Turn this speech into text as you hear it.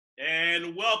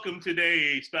And welcome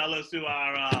today, fellas, to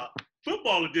our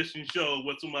football edition show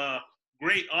with some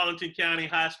great Arlington County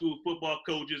high school football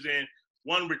coaches and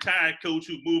one retired coach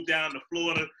who moved down to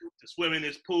Florida to swim in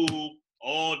his pool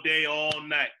all day, all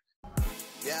night.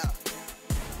 Yeah.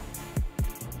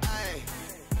 Hey.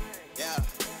 Yeah.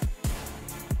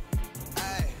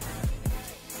 Hey.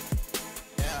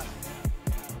 Yeah.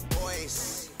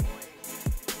 Boys.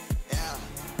 Yeah.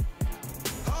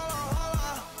 Hold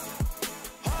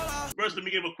on. First, let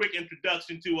me give a quick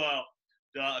introduction to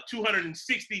the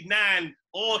 269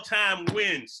 all-time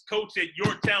wins coach at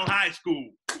Yorktown High School,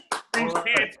 Bruce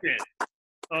Hanson.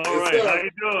 All right, how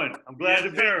you doing? I'm glad to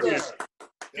be here.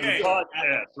 Okay.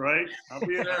 Podcast, right? I'll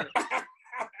be here.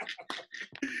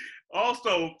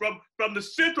 Also, from the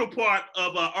central part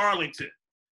of Arlington,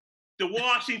 the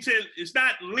Washington, it's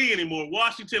not Lee anymore,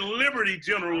 Washington Liberty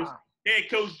Generals head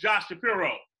coach Josh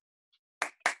Shapiro.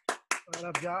 What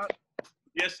up, Josh?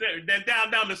 Yes, sir. Then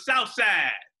down the south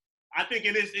side, I think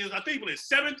it is his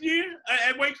seventh year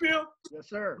at Wakefield. Yes,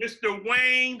 sir. Mr.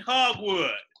 Wayne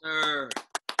Hogwood. Sir,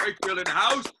 Wakefield in the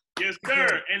house. Yes,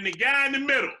 sir. And the guy in the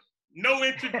middle, no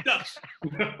introduction.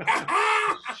 The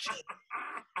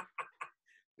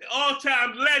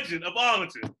all-time legend of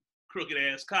Arlington, crooked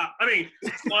ass cop. I mean,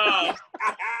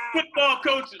 football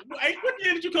coach. Hey, what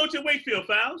year did you coach at Wakefield,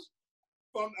 Fowles?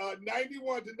 From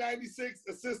 91 to 96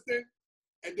 assistant,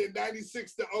 and then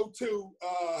 96 to 02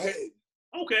 head.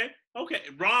 Okay.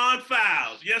 Ron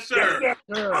Fowles. Yes, sir. Yes,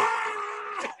 sir.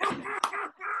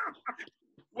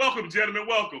 Welcome, gentlemen.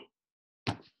 Welcome.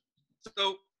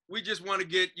 So we just want to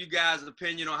get you guys'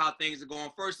 opinion on how things are going.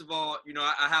 First of all,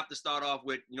 I have to start off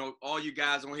with, all you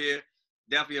guys on here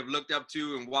definitely have looked up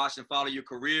to and watched and followed your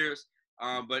careers.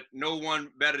 But no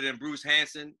one better than Bruce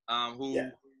Hanson, who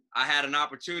I had an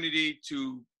opportunity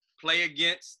to play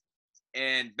against.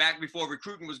 And back before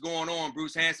recruiting was going on,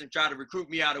 Bruce Hanson tried to recruit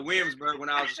me out of Williamsburg when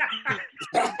I was a student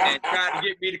and tried to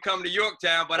get me to come to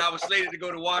Yorktown, but I was slated to go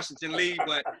to Washington Lee.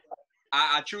 But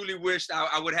I truly wished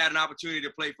I would have had an opportunity to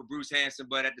play for Bruce Hanson.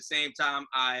 But at the same time,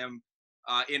 I am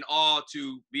in awe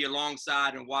to be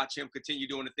alongside and watch him continue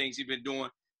doing the things he's been doing.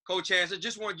 Coach Hanson,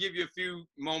 just want to give you a few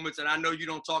moments, and I know you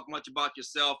don't talk much about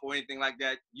yourself or anything like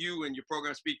that. You and your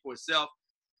program speak for itself.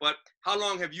 But how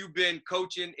long have you been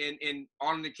coaching in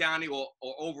Arlington County or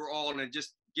overall? And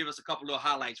just give us a couple of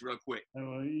highlights real quick.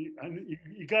 Well, you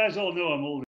guys all know I'm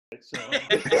older, so I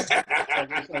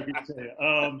guess I can say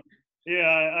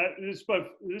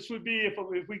it. This would be, if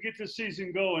we get the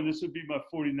season going, this would be my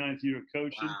 49th year of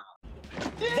coaching. Wow.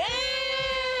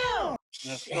 Damn!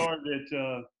 And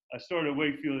I started at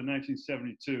Wakefield in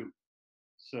 1972.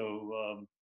 So,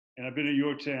 and I've been at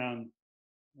Yorktown,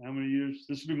 how many years?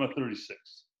 This will be my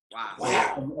 36th.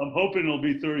 Wow. I'm hoping it'll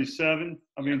be 37.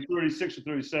 36 or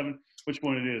 37, which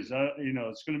one it is.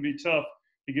 It's going to be tough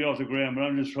to get off the ground, but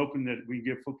I'm just hoping that we can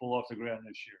get football off the ground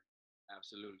this year.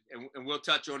 Absolutely. And we'll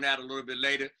touch on that a little bit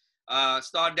later.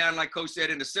 Start down, like Coach said,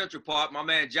 in the central part, my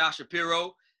man Josh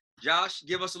Shapiro. Josh,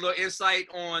 give us a little insight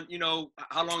on,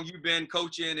 how long you've been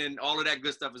coaching and all of that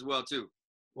good stuff as well, too.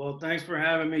 Well, thanks for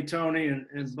having me, Tony and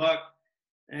Buck.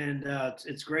 And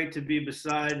it's great to be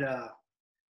beside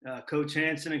Coach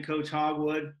Hanson and Coach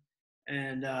Hogwood.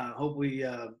 And hope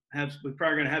we're probably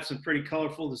going to have some pretty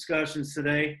colorful discussions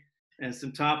today and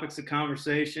some topics of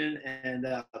conversation. And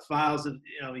Files,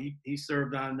 he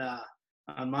served on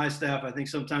my staff. I think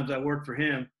sometimes I worked for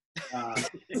him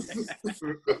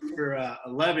for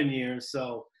 11 years.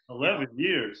 So 11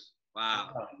 years.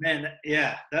 Wow. Man,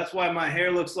 yeah, that's why my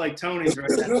hair looks like Tony's right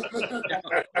now.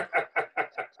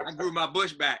 I grew my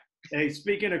bush back. Hey,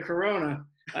 speaking of Corona,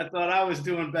 I thought I was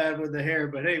doing bad with the hair,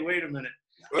 but hey, wait a minute.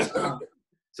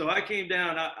 So I came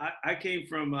down. I came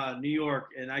from New York,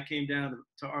 and I came down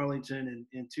to Arlington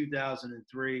in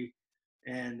 2003,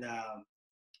 and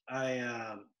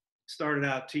I started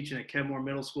out teaching at Kenmore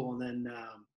Middle School, and then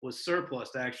was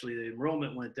surplused. Actually, the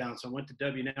enrollment went down, so I went to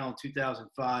W&L in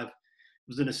 2005.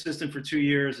 Was an assistant for 2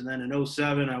 years, and then in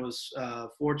 2007, I was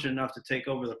fortunate enough to take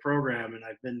over the program, and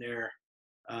I've been there.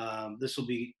 This will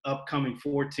be upcoming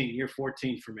year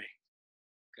 14 for me.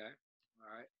 Okay. All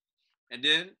right. And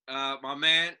then my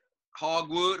man,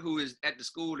 Hogwood, who is at the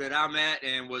school that I'm at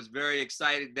and was very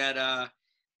excited that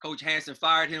Coach Hanson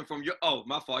fired him from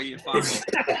my fault. He didn't fire me.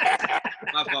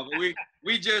 My fault. But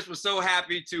we just were so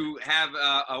happy to have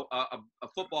a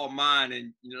football mind.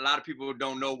 And a lot of people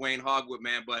don't know Wayne Hogwood,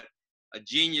 man, but a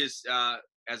genius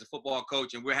as a football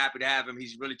coach. And we're happy to have him.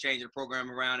 He's really changing the program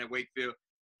around at Wakefield.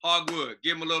 Hogwood,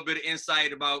 give him a little bit of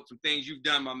insight about some things you've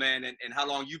done, my man, and how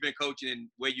long you've been coaching and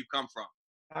where you come from.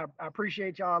 I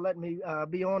appreciate y'all letting me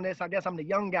be on this. I guess I'm the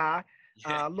young guy,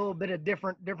 a little bit of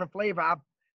different flavor.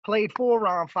 played for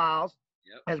Ron Files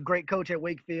Yep. as great coach at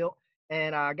Wakefield.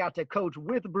 And I got to coach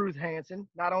with Bruce Hanson,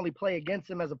 not only play against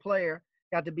him as a player,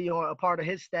 got to be on a part of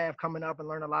his staff coming up and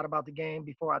learn a lot about the game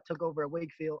before I took over at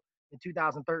Wakefield in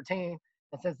 2013.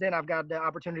 And since then, I've got the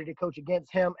opportunity to coach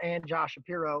against him and Josh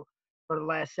Shapiro for the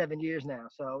last 7 years now.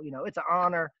 So, it's an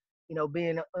honor,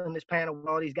 being on this panel with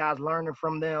all these guys, learning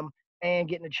from them and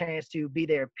getting a chance to be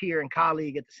their peer and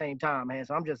colleague at the same time, man.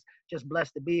 So I'm just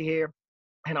blessed to be here.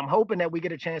 And I'm hoping that we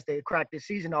get a chance to crack this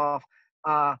season off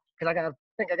because I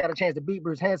think I got a chance to beat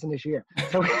Bruce Hanson this year.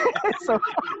 So,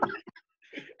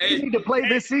 we need to play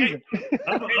this season.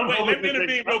 Let me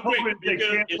intervene real quick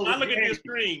because if I look at this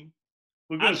screen,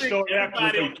 I think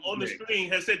everybody on the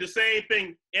screen has said the same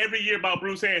thing every year about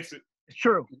Bruce Hanson. It's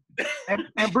true.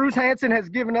 And Bruce Hanson has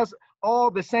given us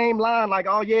all the same line, like,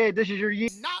 oh, yeah, this is your year.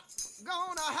 Not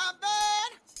gonna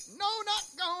happen. No, not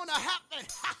gonna happen.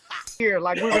 Here,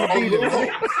 like we're going to be there.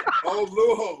 Oh,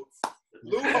 Lou Holtz.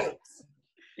 Lou Holtz.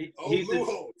 Lou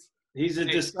Holtz. He's a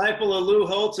disciple of Lou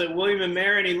Holtz at William and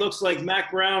Mary, and he looks like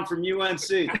Mac Brown from UNC.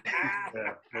 So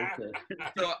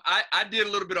I did a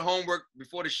little bit of homework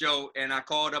before the show, and I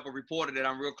called up a reporter that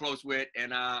I'm real close with,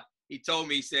 and he told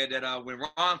me, he said that when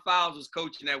Ron Files was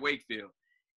coaching at Wakefield,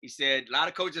 he said a lot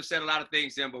of coaches have said a lot of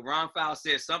things to him, but Ron Files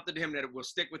said something to him that will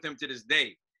stick with him to this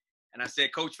day. And I said,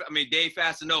 Dave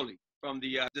Fasanoli from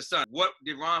the Sun, what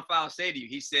did Ron Files say to you?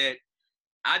 He said,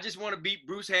 I just want to beat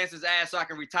Bruce Hanson's ass so I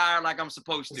can retire like I'm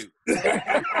supposed to.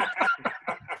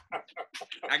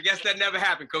 I guess that never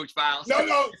happened, Coach Files.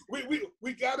 No,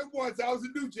 we got him once. I was a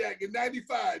New Jack in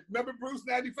 '95. Remember Bruce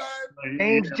 '95?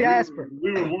 James Jasper.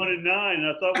 We were 1-9.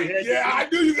 I thought we had. Yeah, I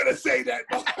knew you were gonna say that.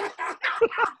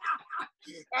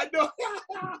 I know.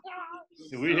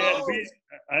 We had.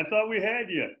 I thought we had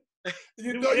you.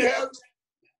 You know you have.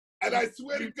 And I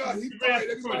swear to God, he fired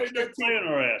everybody in that playing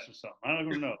our ass or something. I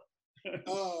don't know.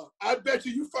 I bet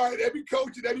you fired every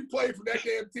coach and every player from that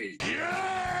damn team.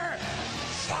 Yeah.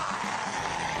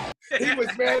 He was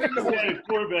mad in the He had a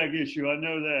quarterback issue. I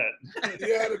know that.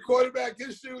 He had a quarterback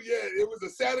issue. Yeah, it was a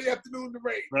Saturday afternoon in the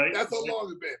rain. Right. That's how long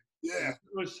it's been. Yeah.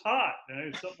 It was hot.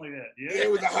 Something like that. Yeah.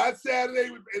 It was a hot Saturday,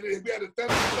 and we had a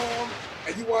thunderstorm,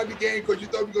 and you won the game because you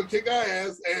thought we were going to kick our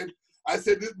ass. And I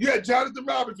said, you had Jonathan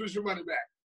Roberts was your running back.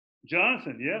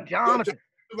 Jonathan, yeah. Jonathan.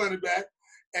 Running back.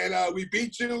 And we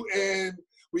beat you, and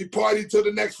we partied till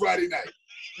the next Friday night.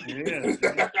 Yeah.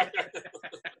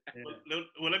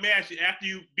 Well, let me ask you, after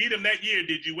you beat him that year,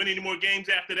 did you win any more games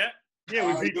after that? Yeah,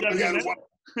 we beat WNL.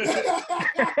 We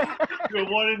were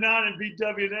 1-9 and beat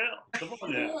WNL. Come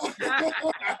on now.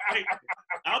 Hey,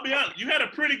 I'll be honest, you had a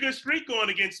pretty good streak going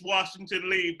against Washington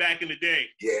Lee back in the day.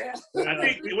 Yeah. I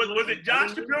think, was it Josh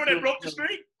Shapiro that broke the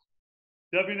streak?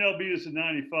 WNL beat us in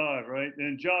 '95, right?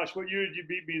 And Josh, what year did you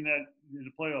beat me in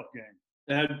the playoff game?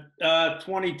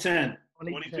 2010.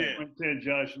 2010,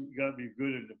 Josh got me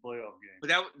good in the playoff game. But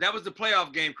that was the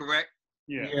playoff game, correct?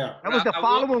 Yeah. That was the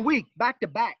following week, back to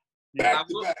back. Back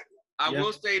to back. I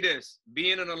will say this,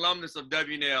 being an alumnus of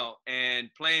WNL and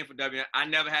playing for WNL, I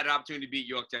never had an opportunity to beat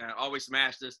Yorktown. I always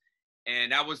smashed us,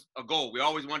 and that was a goal. We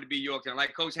always wanted to beat Yorktown.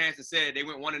 Like Coach Hanson said, they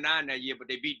went 1-9 that year, but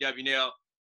they beat WNL.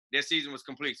 Their season was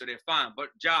complete, so they're fine. But,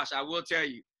 Josh, I will tell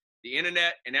you, the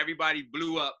internet and everybody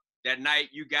blew up that night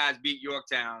you guys beat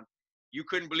Yorktown. You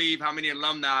couldn't believe how many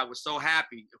alumni were so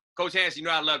happy. Coach Hanson, you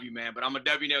know I love you, man, but I'm a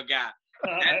WNL guy.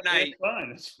 That night,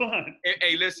 it's fun.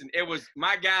 Hey, listen, it was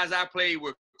my guys I played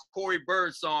with Corey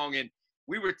Birdsong, and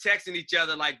we were texting each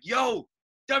other like, yo,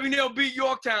 WNL beat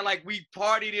Yorktown. Like, we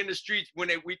partied in the streets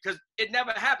because it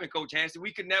never happened, Coach Hanson.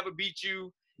 We could never beat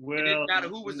you. Well, it didn't matter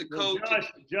who was the coach.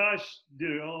 Josh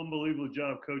did an unbelievable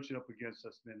job coaching up against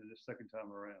us, man, the second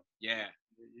time around. Yeah.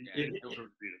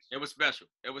 It was special.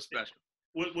 It was special.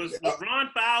 Was Ron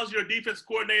Files your defense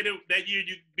coordinator that year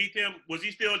you beat him? Was he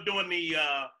still doing the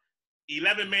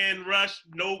 11-man rush,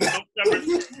 no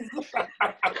coverage?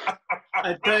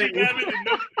 I tell you,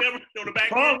 the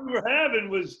problem we were having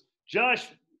was Josh.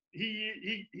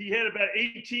 He had about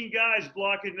 18 guys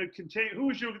blocking the contain. Who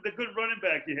was the good running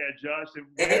back you had, Josh?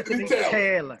 Anthony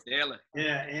Taylor.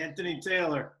 Yeah, Anthony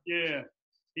Taylor. Yeah,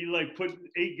 he put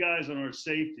 8 guys on our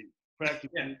safety.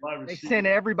 Practically. They sent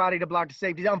everybody to block the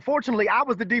safeties. Unfortunately, I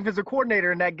was the defensive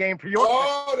coordinator in that game for York.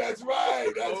 Oh, that's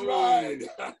right. That's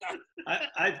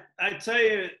right. I tell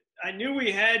you, I knew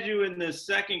we had you in the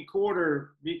second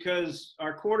quarter because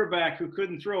our quarterback, who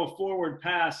couldn't throw a forward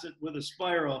pass with a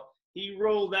spiral, he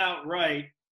rolled out right,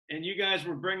 and you guys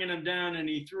were bringing him down, and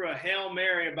he threw a Hail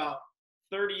Mary about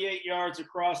 38 yards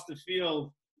across the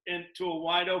field into a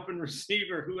wide open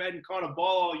receiver who hadn't caught a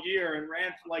ball all year and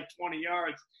ran for 20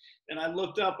 yards. And I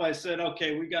looked up, I said,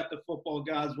 okay, we got the football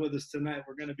gods with us tonight.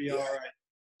 We're going to be all right.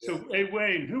 So, hey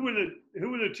Wayne, who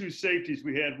were the two safeties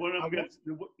we had? One of them got.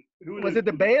 Was it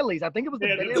the Baileys? I think it was the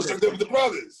Baileys. The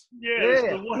brothers.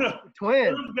 Yeah. So one of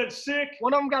twins. them got sick.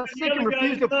 One of them got sick and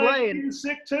refused to play. He was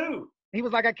sick too. He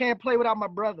was like, I can't play without my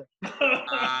brother.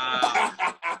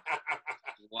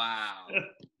 Wow.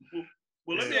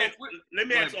 Well, let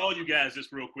me ask all you guys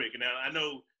this real quick. And I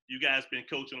know you guys been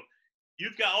coaching.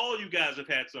 All you guys have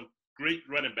had some great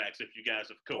running backs if you guys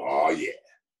have coached. Oh, yeah.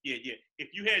 Yeah. If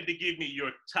you had to give me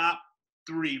your top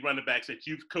 3 running backs that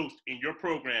you've coached in your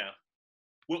program,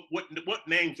 what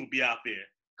names will be out there?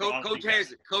 Coach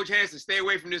Hanson, stay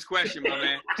away from this question, my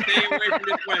man. Stay away from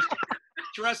this question.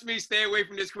 Trust me, stay away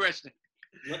from this question.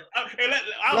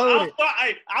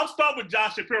 I'll start with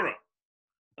Josh Shapiro.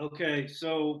 Okay,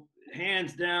 so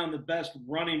hands down, the best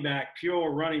running back,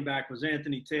 pure running back, was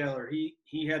Anthony Taylor.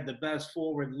 He had the best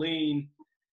forward lean.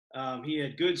 He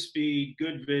had good speed,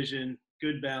 good vision,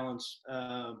 good balance.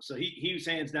 So he was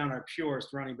hands down our purest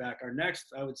running back. Our next,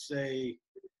 I would say,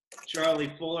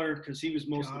 Charlie Fuller, because he was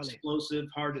most explosive,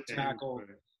 hard to tackle,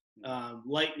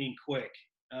 lightning quick.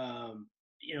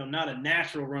 Not a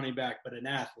natural running back, but an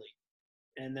athlete.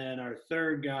 And then our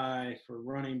third guy for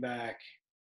running back,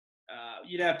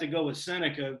 you'd have to go with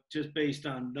Seneca just based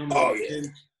on number of kids.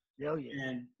 Oh, yeah.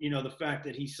 And, the fact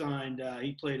that he signed,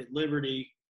 he played at Liberty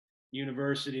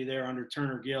University there under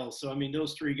Turner Gill. So, I mean,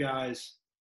 those 3 guys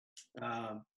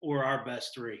were our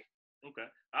best 3. Okay.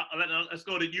 Let's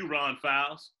go to you, Ron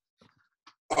Fowles.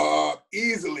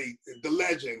 Easily the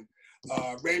legend,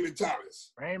 Raymond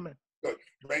Thomas. Raymond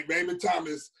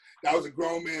Thomas, that was a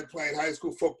grown man playing high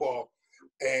school football.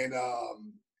 And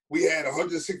we had a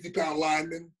 160-pound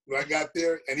lineman when I got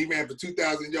there, and he ran for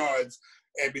 2,000 yards.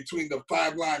 And between the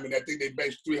 5 linemen, I think they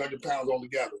benched 300 pounds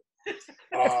altogether.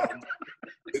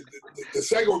 The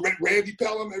second one, Randy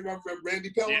Pelham. Remember Randy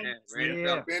Pelham? Yeah, Randy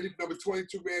Pelham. Number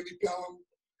 22, Randy Pelham.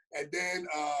 And then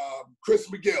Chris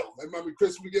McGill. Remember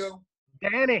Chris McGill?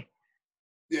 Danny.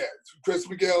 Yeah, Chris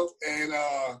McGill. And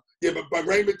but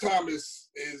Raymond Thomas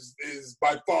is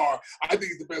by far, I think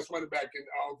he's the best running back in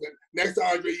Arlington. Next to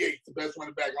Andre Yates, the best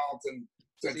running back in Arlington.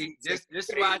 This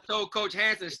is why I told Coach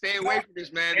Hanson, stay away from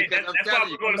this, man, because I'm telling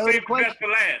you. We're going to save the best for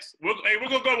last. We're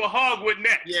going to go with Hogwood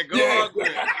next. Yeah, go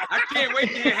Hogwood. I can't wait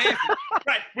to hear Hanson.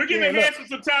 Right, we're giving Hanson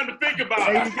some time to think about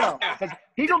it. There you go.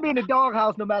 He's going to be in the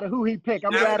doghouse no matter who he pick.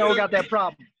 I'm glad I don't got that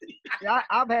problem.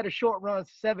 I've had a short run,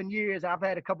 7 years. I've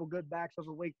had a couple good backs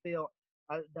over Wakefield.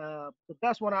 The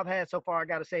best one I've had so far, I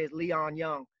got to say, is Leon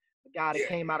Young, a guy that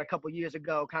came out a couple years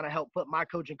ago, kind of helped put my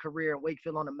coaching career in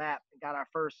Wakefield on the map and got our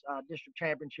first district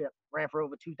championship, ran for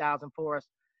over 2,000 for us.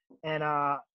 And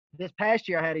this past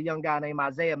year, I had a young guy named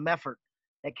Isaiah Mefford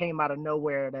that came out of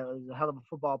nowhere. That was a hell of a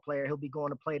football player. He'll be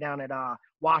going to play down at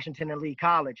Washington and Lee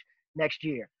College next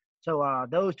year. So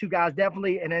those 2 guys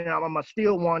definitely. And then I'm going to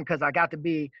steal one because I got to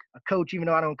be a coach, even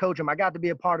though I don't coach him. I got to be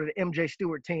a part of the MJ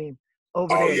Stewart team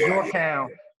over there at Yorktown.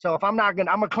 Yeah. So if I'm not going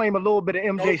to, I'm going to claim a little bit of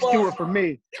MJ Stewart for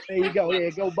me. There you go. Yeah,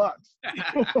 go Bucks.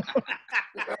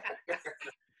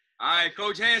 All right,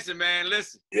 Coach Hanson, man,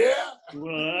 listen. Yeah.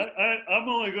 Well, I'm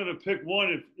only going to pick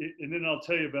one, and then I'll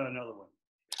tell you about another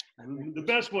one. The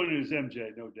best one is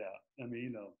MJ, no doubt. I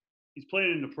mean, he's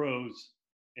playing in the pros,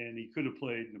 and he could have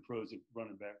played in the pros at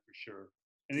running back for sure.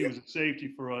 And he was a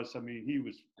safety for us. I mean, he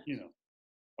was,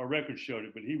 our record showed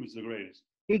it, but he was the greatest.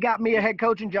 He got me a head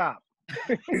coaching job.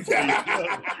 They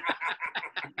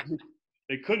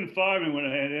couldn't fire me when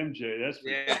I had MJ. That's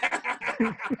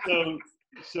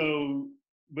so.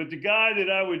 But the guy that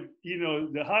I would,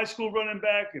 the high school running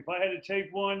back, if I had to take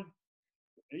one,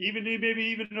 maybe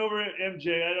even over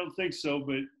MJ, I don't think so,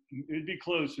 but it'd be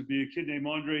close. It'd be a kid named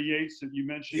Andre Yates that you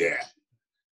mentioned. Yeah.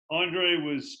 Andre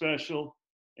was special,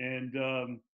 and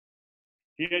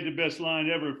he had the best line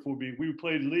ever for me. We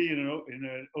played Lee in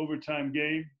an overtime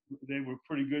game. They were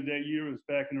pretty good that year. It was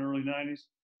back in the early '90s,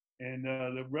 and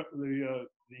the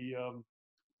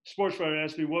sports writer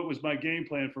asked me what was my game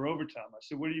plan for overtime. I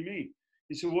said, "What do you mean?"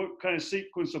 He said, "What kind of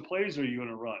sequence of plays are you going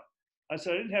to run?" I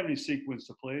said, "I didn't have any sequence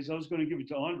of plays. I was going to give it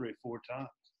to Andre 4 times,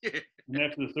 and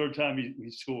after the 3rd time,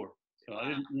 he scored. So I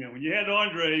didn't. When you had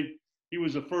Andre, he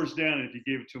was a first down if you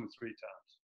gave it to him 3 times.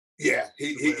 Yeah,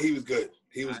 he was good.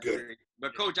 He was good.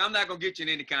 But Coach, I'm not going to get you in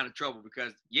any kind of trouble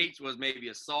because Yates was maybe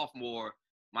a sophomore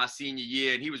my senior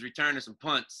year, and he was returning some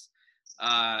punts.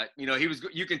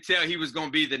 You can tell he was going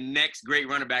to be the next great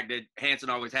running back that Hanson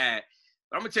always had.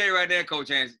 But I'm going to tell you right now, Coach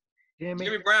Hanson,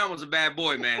 Jimmy Brown was a bad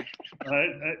boy, man.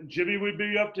 Jimmy would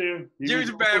be up there. Jimmy's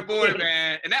a bad boy,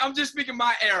 man. And I'm just speaking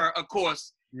my era, of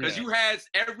course, because you had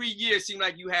every year seemed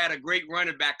like you had a great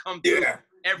running back come through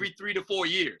every 3 to 4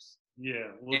 years.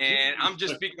 Yeah. Well, and I'm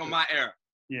just speaking on my era.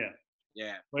 Yeah.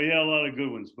 Yeah. Well, yeah, a lot of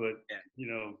good ones, but Yeah. you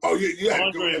know, Oh, you had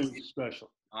Andre good was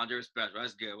special. Andre was special.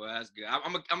 That's good. Well, that's good.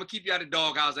 I'm gonna keep you out of the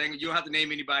doghouse. You don't have to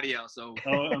name anybody else. So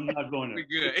Oh, I'm not going we're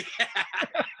there. good.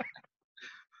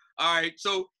 All right.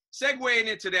 So segueing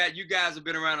into that, you guys have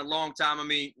been around a long time. I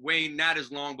mean, Wayne, not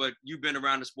as long, but you've been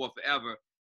around the sport forever.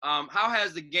 How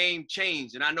has the game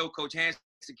changed? And I know Coach Hanson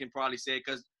can probably say,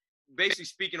 because basically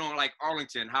speaking on like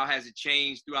Arlington, how has it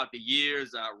changed throughout the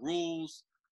years? Rules.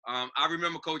 I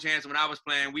remember Coach Hanson when I was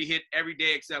playing, we hit every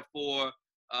day except for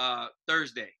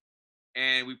Thursday,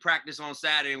 and we practiced on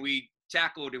Saturday, and we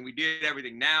tackled and we did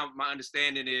everything. Now my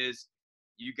understanding is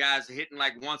you guys are hitting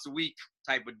like once a week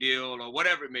type of deal or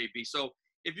whatever it may be. So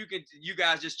if you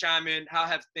guys just chime in, how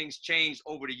have things changed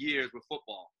over the years with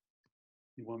football?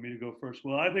 You want me to go first?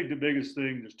 Well, I think the biggest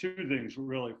thing, there's two things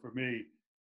really for me.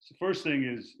 The first thing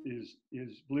is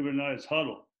believe it or not, is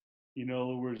huddle. You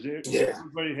know, whereas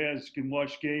everybody can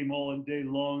watch game all day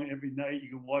long, every night. You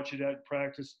can watch it at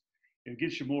practice. It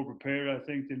gets you more prepared, I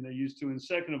think, than they used to. And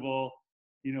second of all,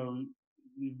 you know,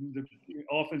 the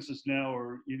offenses now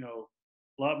are, you know,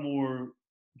 a lot more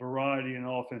variety in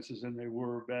offenses than they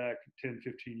were back 10,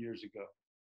 15 years ago.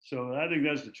 So I think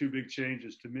that's the two big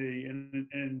changes to me.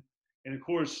 And of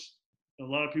course, a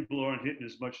lot of people aren't hitting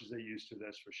as much as they used to,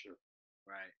 that's for sure.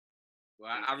 Right.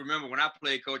 Well, I remember when I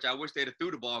played, Coach, I wish they'd have threw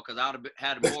the ball because I would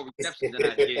have had more receptions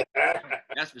than I did.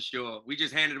 That's for sure. We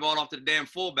just handed the ball off to the damn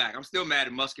fullback. I'm still mad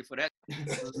at Musket for that.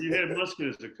 You had Musket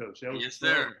as a coach. That was yes,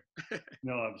 sir.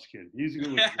 No, I'm just kidding. He's a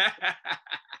good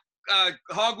one.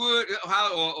 Hogwood,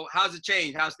 how's it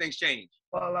changed? How's things changed?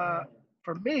 Well,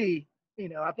 for me, you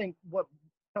know, I think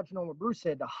touching on what Bruce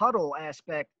said, the huddle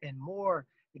aspect and more,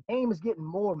 the game is getting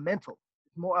more mental,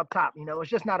 more up top. You know,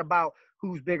 it's just not about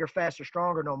who's bigger, faster,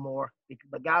 stronger no more.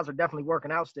 The guys are definitely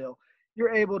working out still.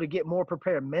 You're able to get more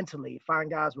prepared mentally, find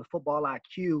guys with football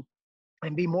IQ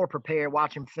and be more prepared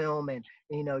watching film and,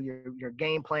 you know, your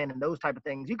game plan and those type of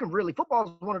things. You can really, football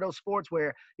is one of those sports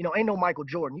where, you know, ain't no Michael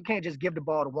Jordan. You can't just give the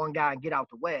ball to one guy and get out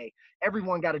the way.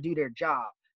 Everyone got to do their job.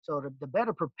 So the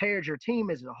better prepared your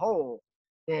team is as a whole,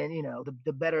 then, you know,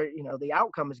 the better, you know, the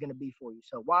outcome is going to be for you.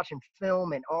 So watching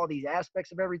film and all these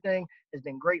aspects of everything has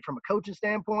been great from a coaching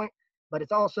standpoint, but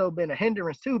it's also been a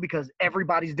hindrance too because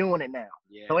everybody's doing it now.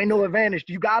 Yeah. So ain't no advantage.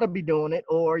 You got to be doing it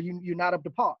or you're not up to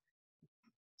par.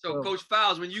 So Coach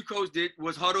Fowles, when you coached it,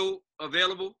 was huddle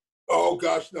available? Oh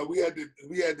gosh, no. We had the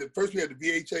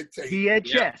VHS tape.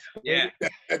 VHS. Yeah.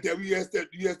 You used to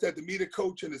have to meet a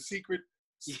coach in a secret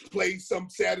place some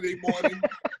Saturday morning,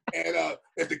 and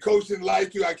if the coach didn't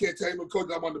like you, I can't tell him, coach,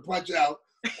 I'm on the punch out.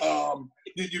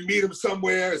 You meet him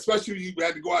somewhere, especially when you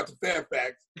had to go out to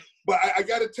Fairfax. But I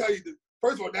got to tell you,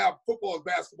 first of all, now football is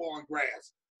basketball on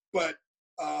grass. But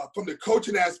from the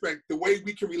coaching aspect, the way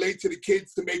we can relate to the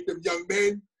kids to make them young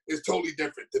men is totally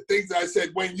different. The things that I said,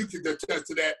 Wayne, you can attest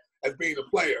to that as being a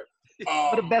player.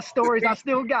 One of the best stories I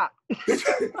still got.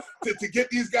 to get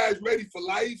these guys ready for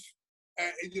life,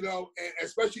 and you know, and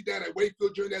especially down at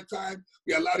Wakefield during that time,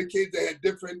 we had a lot of kids that had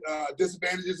different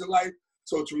disadvantages in life.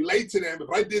 So to relate to them, if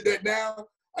I did that now,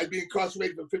 I'd be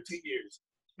incarcerated for 15 years.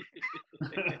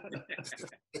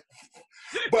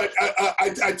 But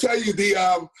I tell you,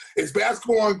 it's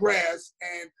basketball on grass,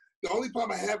 and the only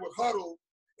problem I have with huddle,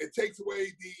 it takes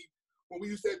away when we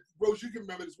used to, Rose, you can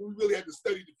remember this, when we really had to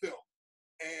study the film.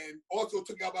 And also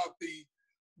took about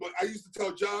but I used to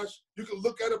tell Josh, you can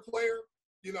look at a player,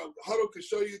 you know, huddle can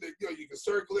show you that, you know, you can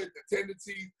circle it, the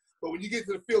tendencies, but when you get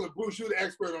to the field, and Bruce, you're the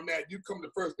expert on that, you come the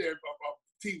first day of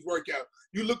team's workout,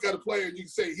 you look at a player and you can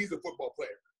say he's a football player.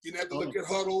 You didn't have to look at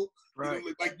huddle. Right.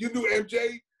 Like you knew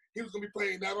MJ, he was going to be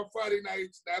playing not on Friday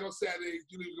nights, not on Saturdays,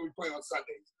 you knew he was going to be playing on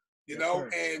Sundays. You know,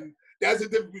 and that's the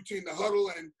difference between the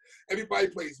huddle and everybody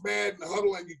plays mad in the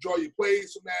huddle and you draw your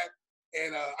plays from that.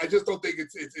 And I just don't think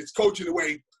it's coaching the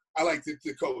way I like to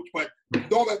coach. But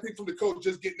don't I think from the coach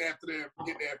just getting after them.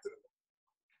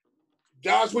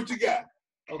 Josh, what you got?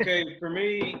 Okay, for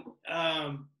me,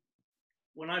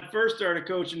 when I first started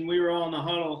coaching, we were all in the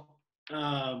huddle,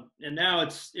 and now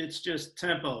it's just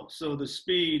tempo. So the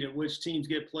speed at which teams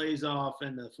get plays off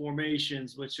and the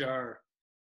formations, which are,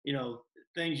 you know,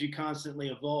 things you constantly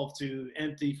evolve to,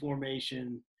 empty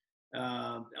formation.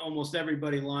 Almost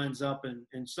everybody lines up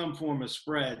in some form of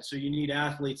spread. So you need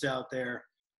athletes out there,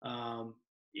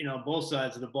 you know, both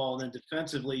sides of the ball. And then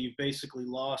defensively, you've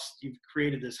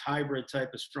created this hybrid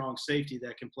type of strong safety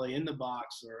that can play in the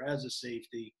box or as a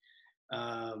safety.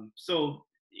 So,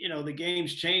 you know, the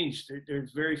game's changed.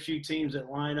 There's very few teams that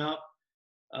line up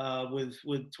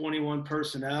with 21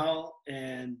 personnel,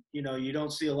 and, you know, you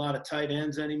don't see a lot of tight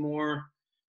ends anymore.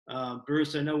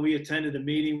 Bruce, I know we attended a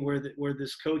meeting where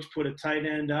this coach put a tight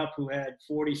end up who had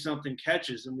 40-something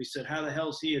catches, and we said, how the hell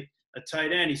is he a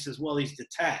tight end? He says, well, he's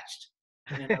detached.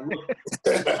 And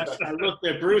I looked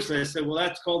at Bruce and I said, well,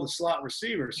 that's called a slot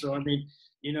receiver. So, I mean,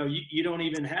 you know, you don't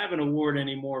even have an award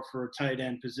anymore for a tight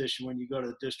end position when you go to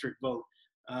the district vote.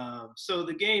 So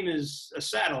the game is a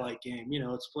satellite game. You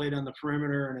know, it's played on the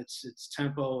perimeter, and it's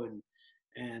tempo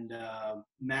and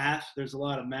math. There's a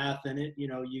lot of math in it. You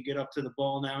know, you get up to the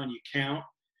ball now and you count.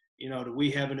 You know, do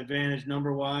we have an advantage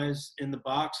number-wise in the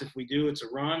box? If we do, it's a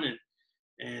run.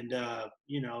 And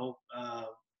you know,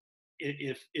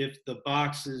 if the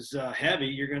box is heavy,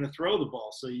 you're going to throw the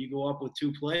ball. So you go up with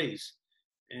 2 plays.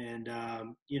 And,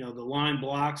 you know, the line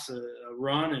blocks a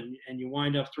run and you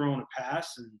wind up throwing a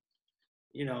pass. And,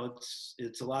 you know,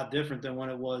 it's a lot different than when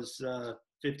it was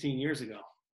 15 years ago.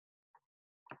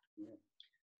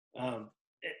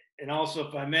 And also,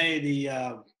 if I may,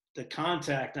 the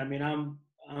contact, I mean,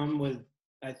 I'm with,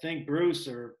 I think Bruce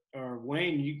or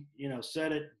Wayne, you know,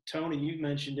 said it. Tony, you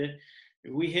mentioned it.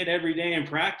 We hit every day in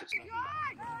practice.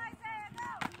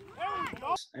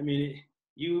 I mean,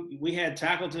 we had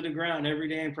tackle to the ground every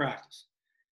day in practice.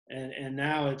 And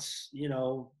now it's, you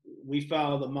know, we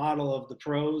follow the model of the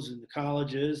pros and the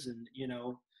colleges, and, you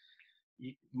know,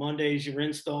 Monday's your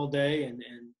install day, and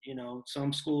you know,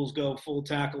 some schools go full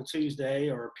tackle Tuesday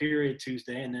or period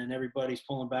Tuesday, and then everybody's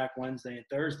pulling back Wednesday and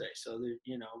Thursday. So,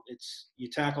 you know, you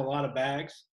tackle a lot of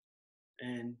bags,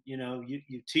 and, you know,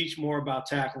 you teach more about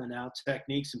tackling now.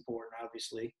 Technique's important,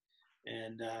 obviously,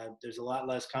 and there's a lot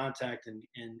less contact in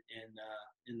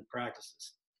the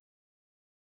practices.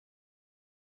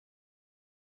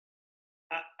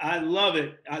 I love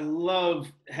it. I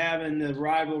love having the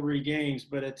rivalry games,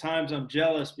 but at times I'm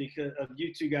jealous because of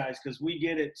you two guys, because we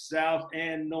get it south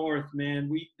and north, man.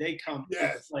 They come.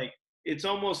 Yes. It's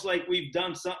almost like we've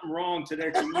done something wrong to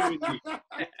their community.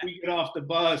 And we get off the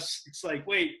bus. It's like,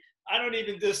 wait, I don't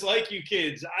even dislike you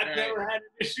kids. I've never had an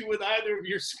issue with either of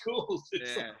your schools.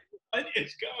 It's like, what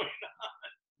is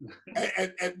going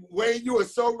on? And Wayne, you are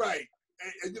so right.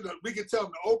 And you know, we can tell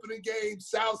them the opening game,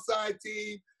 South Side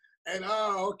team. And,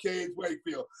 okay, it's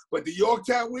Wakefield. But the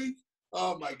Yorktown week,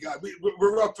 oh, my God,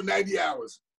 we're up for 90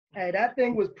 hours. Hey, that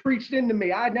thing was preached into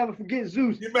me. I'd never forget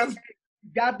Zeus. You remember?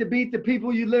 You got to beat the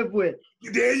people you live with.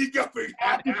 There you go. You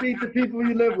got to beat the people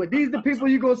you live with. These are the people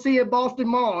you're going to see at Boston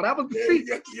Mall. That was the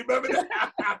secret. You remember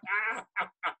that?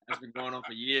 That's been going on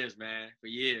for years, man, for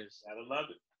years. I love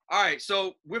it. All right,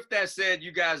 so with that said,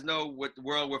 you guys know what the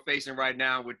world we're facing right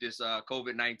now with this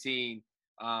COVID-19.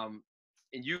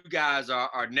 And you guys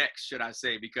are next, should I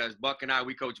say, because Buck and I,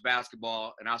 we coach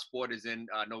basketball, and our sport is in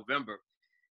November.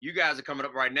 You guys are coming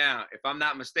up right now. If I'm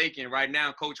not mistaken, right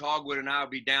now, Coach Hogwood and I will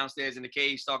be downstairs in the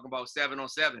cage talking about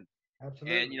 7-on-7.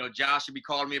 Absolutely. And, you know, Josh will be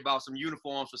calling me about some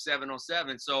uniforms for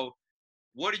 7-on-7. So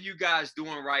what are you guys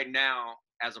doing right now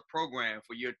as a program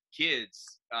for your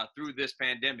kids through this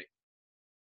pandemic?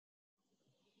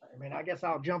 I mean, I guess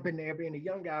I'll jump in there being a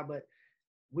young guy, but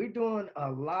we're doing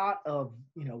a lot of,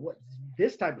 you know,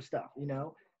 this type of stuff, you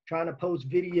know, trying to post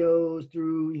videos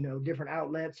through, you know, different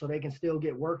outlets so they can still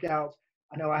get workouts.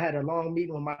 I know I had a long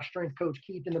meeting with my strength coach,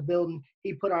 Keith, in the building.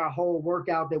 He put our whole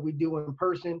workout that we do in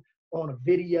person on a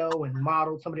video and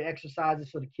modeled some of the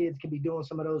exercises so the kids can be doing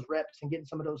some of those reps and getting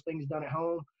some of those things done at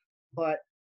home. But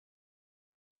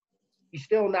you're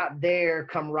still not there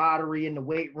camaraderie in the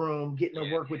weight room, getting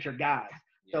to work with your guys.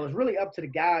 So it's really up to the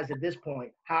guys at this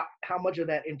point, how much of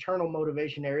that internal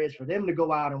motivation there is for them to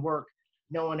go out and work,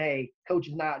 knowing, hey, coach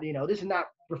is not, you know, this is not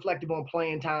reflective on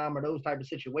playing time or those type of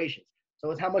situations.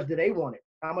 So it's how much do they want it?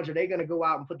 How much are they going to go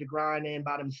out and put the grind in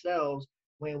by themselves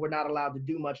when we're not allowed to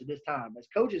do much at this time? As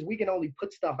coaches, we can only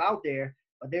put stuff out there,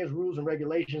 but there's rules and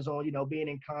regulations on, you know, being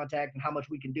in contact and how much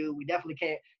we can do. We definitely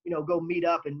can't, you know, go meet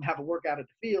up and have a workout at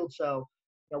the field. So,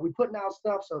 you know, we're putting out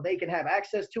stuff so they can have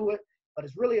access to it. But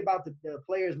it's really about the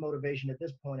players' motivation at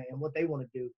this point and what they want to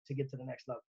do to get to the next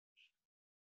level.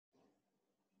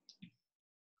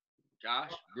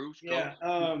 Josh, Bruce, yeah,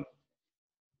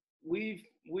 we've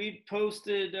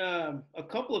posted a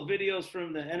couple of videos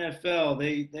from the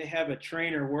NFL. They have a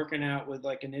trainer working out with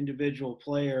like an individual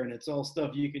player, and it's all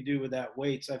stuff you can do without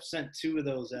weights. I've sent 2 of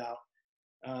those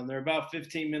out. They're about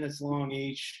 15 minutes long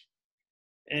each.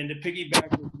 And to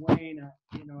piggyback with Wayne,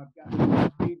 you know, I've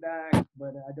got feedback,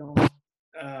 but I don't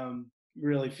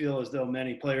really feel as though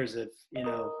many players have, you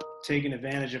know, taken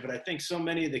advantage of it. I think so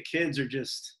many of the kids are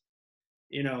just,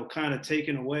 you know, kind of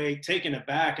taken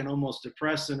aback and almost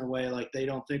depressed in a way, like they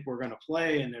don't think we're going to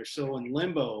play, and they're so in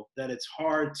limbo that it's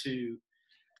hard to,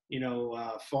 you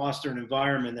know, foster an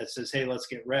environment that says, hey, let's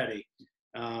get ready.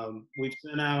 We've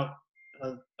sent out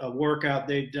a workout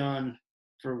they've done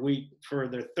for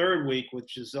their third week,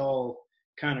 which is all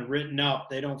kind of written up.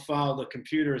 They don't follow the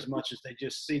computer as much as they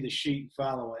just see the sheet and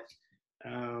follow it.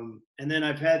 And then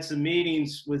I've had some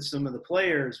meetings with some of the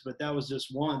players, but that was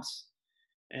just once.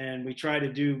 And we try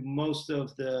to do most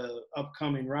of the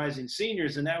upcoming rising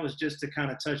seniors, and that was just to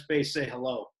kind of touch base, say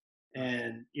hello,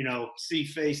 and, you know, see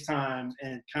FaceTime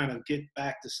and kind of get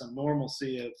back to some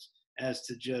normalcy as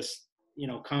to just, you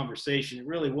know, conversation. It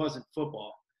really wasn't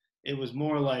football. It was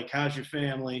more like, how's your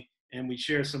family? And we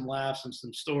share some laughs and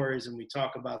some stories, and we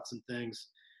talk about some things.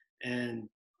 And,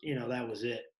 you know, that was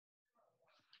it.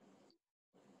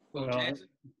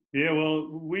 Yeah, well,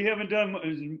 we haven't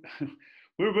done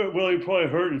we're really probably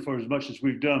hurting for as much as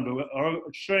we've done, but our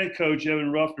strength coach,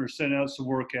 Evan Ruffner, sent out some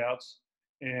workouts,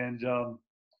 and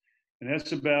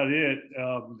that's about it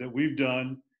that we've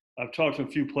done. I've talked to a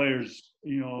few players,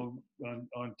 you know,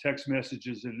 on text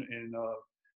messages and a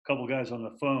couple guys on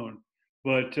the phone.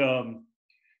 But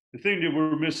the thing that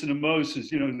we're missing the most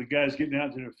is, you know, the guys getting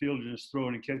out to the field and just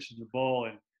throwing and catching the ball.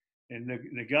 And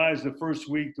the guys, the first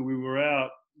week that we were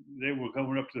out, they were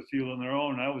coming up to the field on their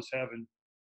own.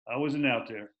 I wasn't out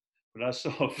there, but I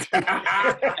saw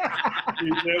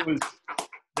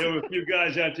there were a few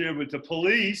guys out there, but the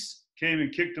police came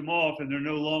and kicked them off, and they're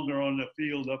no longer on the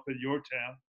field up in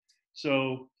Yorktown.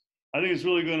 So I think it's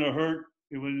really going to hurt.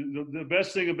 It was the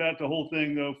best thing about the whole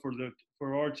thing, though,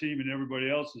 for our team and everybody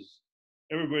else is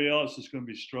going to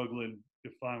be struggling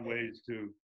to find ways to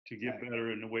get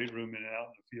better in the weight room and out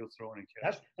in the field throwing and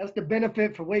catching. That's the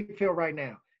benefit for Wakefield right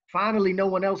now. Finally, no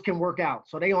one else can work out,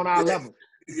 so they on our level.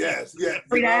 Yes.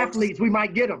 Straight athletes, we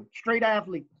might get them. Straight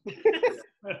athletes.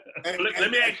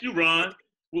 Let me ask you, Ron.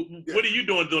 What are you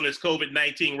doing during this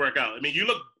COVID-19 workout? I mean, you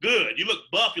look good. You look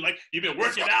buff. You've been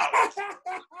working out.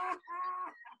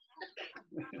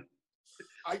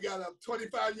 I got a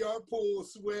 25-yard pool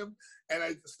swim, and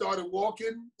I started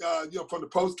walking, from the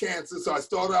post-cancer. So I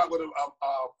started out with a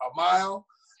mile,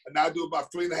 and now I do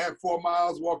about 3.5, 4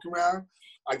 miles walking around.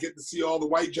 I get to see all the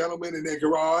white gentlemen in their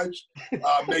garage,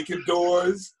 making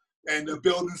doors and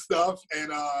building stuff.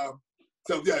 And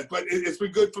but it's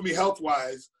been good for me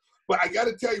health-wise. But I got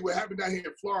to tell you what happened down here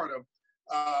in Florida.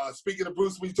 Speaking of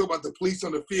Bruce, when you talk about the police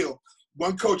on the field,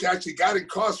 one coach actually got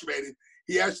incarcerated.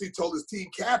 He actually told his team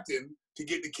captain to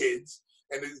get the kids.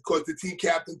 And of course, the team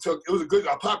captain it was a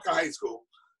Popka High School,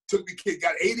 took the kid,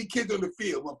 got 80 kids on the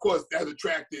field. Well, of course, that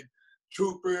attracted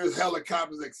troopers,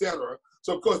 helicopters, etc.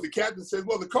 So, of course, the captain said,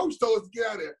 well, the coach told us to get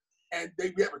out of there. And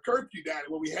we have a curfew down there,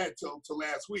 what we had till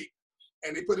last week.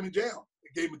 And they put him in jail.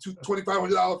 They gave him a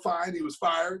 $2,500 fine. He was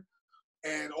fired.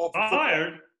 And off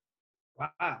fired?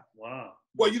 Wow.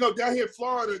 Well, down here in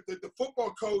Florida, the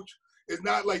football coach is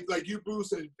not like you,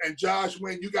 Bruce, and Josh,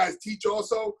 when you guys teach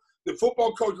also. The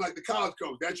football coach is like the college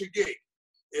coach. That's your gig.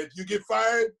 If you get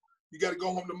fired, you got to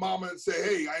go home to mama and say,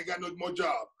 hey, I ain't got no more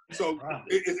job. So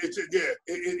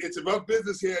it's a rough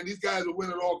business here, and these guys will win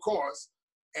at all costs.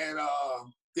 And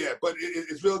but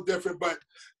it's real different. But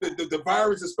the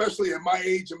virus, especially at my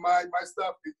age and my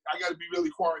stuff, I got to be really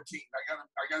quarantined.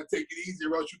 I got to take it easy,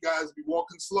 or else you guys will be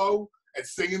walking slow and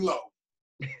singing low.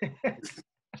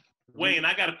 Wayne,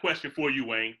 I got a question for you,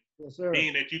 Wayne. Yes, sir.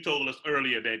 Being that you told us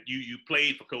earlier that you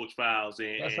played for Coach Files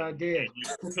and yes, I did.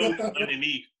 And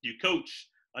you coach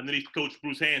underneath Coach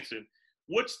Bruce Hanson.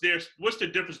 What's the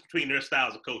difference between their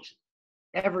styles of coaching?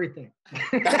 Everything.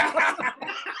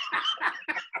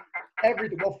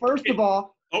 Everything. Well, first of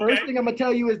all, first thing I'm gonna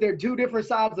tell you is they're two different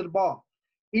sides of the ball,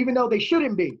 even though they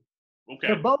shouldn't be. Okay.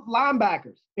 They're both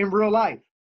linebackers in real life.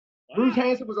 Wow. Bruce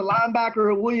Hanson was a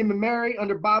linebacker at William & Mary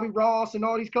under Bobby Ross and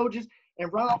all these coaches.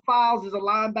 And Ron Files is a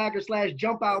linebacker /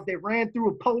 jump out that ran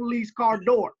through a police car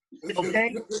door.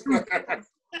 Okay?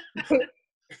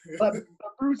 but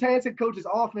Bruce Hanson coaches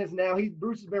offense now.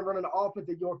 Bruce has been running the offense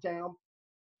at Yorktown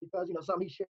because, something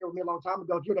he shared with me a long time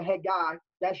ago. If you're the head guy,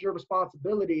 that's your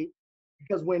responsibility.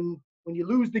 Because when you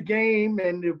lose the game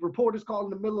and the reporters call in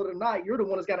the middle of the night, you're the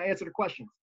one that's got to answer the questions.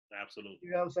 Absolutely.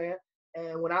 You know what I'm saying?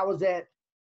 And when I was at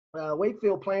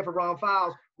Wakefield playing for Ron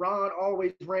Files, Ron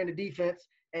always ran the defense.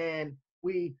 And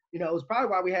it was probably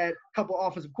why we had a couple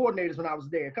offensive coordinators when I was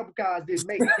there. A couple guys didn't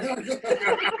make it.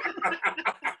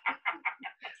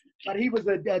 But he was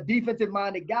a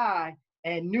defensive-minded guy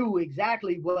and knew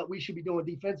exactly what we should be doing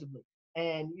defensively.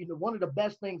 And, one of the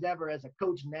best things ever as a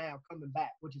coach now coming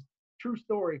back, which is true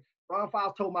story. Ron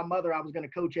Files told my mother I was going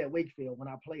to coach at Wakefield when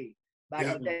I played back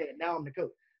in the day. And now I'm the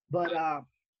coach. But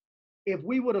if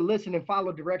we would have listened and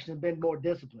followed directions and been more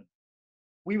disciplined,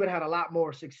 we would have had a lot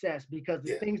more success because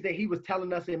the things that he was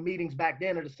telling us in meetings back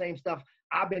then are the same stuff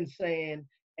I've been saying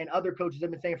and other coaches have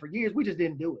been saying for years. We just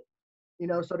didn't do it. You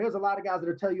know, so there's a lot of guys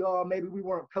that'll tell you, oh, maybe we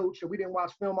weren't coached or we didn't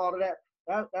watch film, all of that.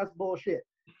 That's bullshit.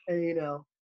 And, you know,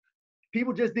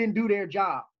 people just didn't do their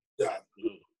job. Yeah.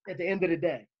 At the end of the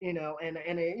day, you know, and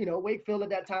you know, Wakefield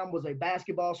at that time was a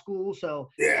basketball school, so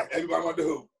yeah, everybody wanted to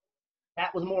hoop.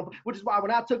 That was more, which is why when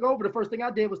I took over, the first thing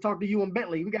I did was talk to you and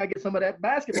Bentley. We gotta get some of that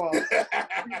basketball,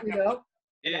 you know.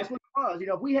 And that's what it was. You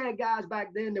know, if we had guys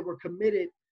back then that were committed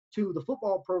to the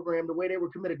football program the way they were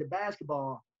committed to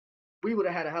basketball, we would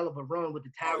have had a hell of a run with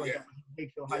the talent that was in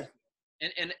Wakefield High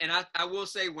School. And I will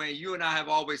say, Wayne, you and I have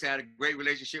always had a great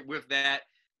relationship with that.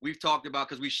 We've talked about,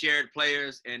 because we shared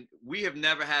players, and we have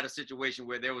never had a situation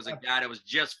where there was a guy that was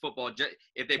just football.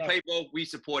 If they play both, we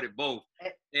supported both.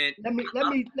 And let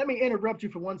me interrupt you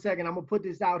for 1 second. I'm gonna put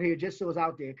this out here just so it's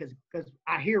out there, because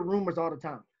I hear rumors all the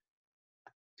time.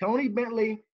 Tony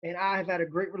Bentley and I have had a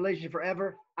great relationship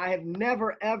forever. I have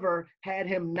never ever had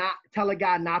him not tell a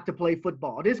guy not to play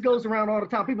football. This goes around all the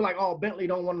time. People are like, oh, Bentley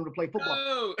don't want him to play football.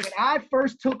 No. When I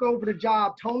first took over the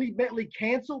job, Tony Bentley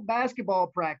canceled basketball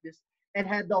practice and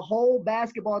had the whole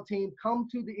basketball team come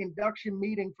to the induction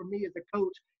meeting for me as a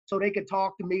coach so they could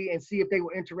talk to me and see if they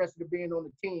were interested in being on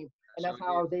the team. And that's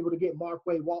how I was able to get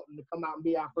Markway Walton to come out and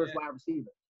be our first wide receiver.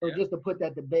 So just to put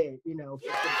that to bed, you know.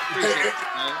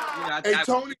 Hey,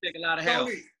 Tony, take a lot of help.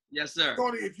 Tony, yes, sir.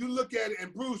 Tony, if you look at it,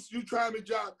 and Bruce, you try my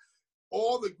job,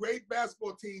 all the great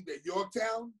basketball teams at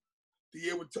Yorktown, the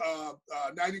year with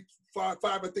 95,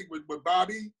 I think, with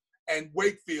Bobby and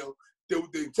Wakefield,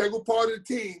 the integral part of the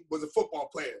team was a football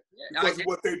player because of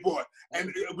what they brought.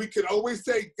 And we could always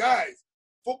say, guys,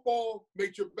 football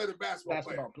makes you a better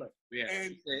basketball player. Yeah.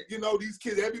 And, you know, these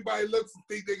kids, everybody looks and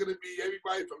think they're going to be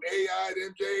everybody from AI to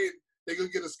MJ, and they're going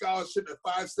to get a scholarship at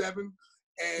 5'7".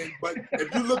 But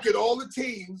if you look at all the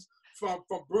teams from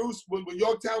Bruce, when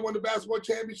Yorktown won the basketball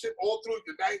championship, all through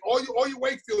the night, all your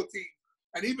Wakefield teams,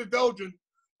 and even Belgium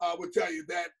would tell you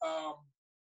that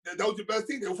those are the best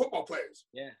teams. They were football players.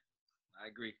 Yeah. I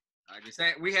agree.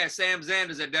 We had Sam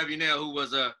Zanders at WNL, who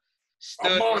was a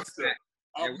stud. A monster.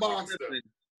 A monster.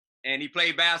 And he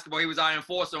played basketball. He was our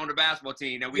enforcer on the basketball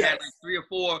team. Now, we had like 3 or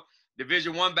 4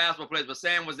 Division I basketball players, but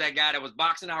Sam was that guy that was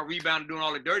boxing out, rebounding, doing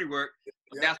all the dirty work.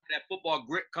 But that's where that football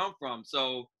grit come from.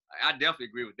 So I definitely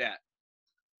agree with that.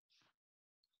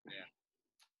 Yeah.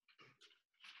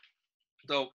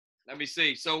 So let me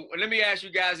see. So let me ask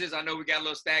you guys this. I know we got a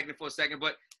little stagnant for a second,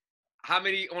 but how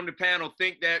many on the panel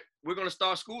think that we're going to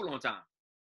start school on time?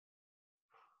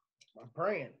 I'm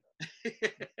praying.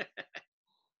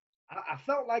 I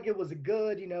felt like it was a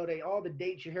good, you know, all the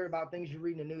dates you hear about, things you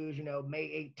read in the news, you know,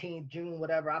 May 18th, June,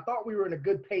 whatever. I thought we were in a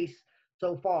good pace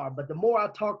so far. But the more I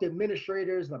talk to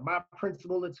administrators, like my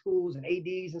principal at schools and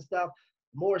ADs and stuff,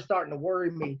 the more it's starting to worry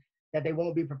me that they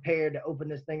won't be prepared to open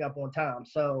this thing up on time.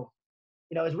 So,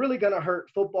 you know, it's really going to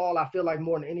hurt football, I feel like,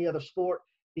 more than any other sport,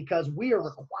 because we are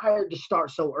required to start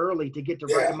so early to get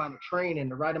the right amount of training,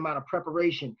 the right amount of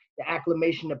preparation, the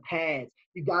acclimation of pads.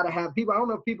 You got to have people, I don't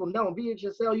know if people know, in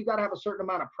VHSL, you got to have a certain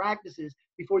amount of practices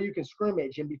before you can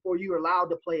scrimmage and before you're allowed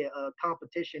to play a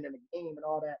competition and a game and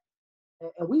all that.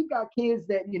 And we've got kids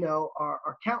that, you know, are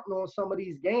counting on some of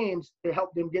these games to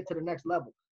help them get to the next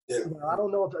level. Yeah. You know, I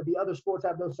don't know if the other sports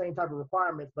have those same type of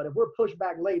requirements, but if we're pushed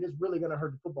back late, it's really going to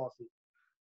hurt the football season.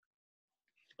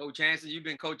 Coach Hanson, you've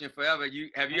been coaching forever.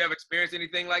 Have you ever experienced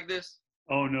anything like this?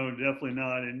 Oh, no, definitely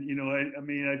not. And, you know,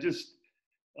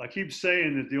 I keep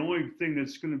saying that the only thing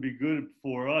that's going to be good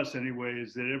for us anyway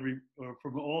is that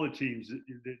from all the teams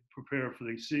that prepare for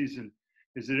the season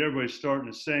is that everybody's starting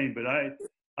the same. But I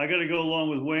got to go along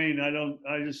with Wayne.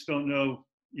 I just don't know,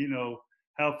 you know,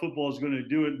 how football is going to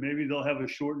do it. Maybe they'll have a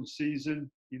shortened season,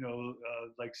 you know,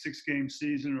 like 6-game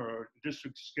season or a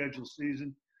district schedule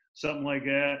season, something like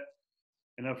that.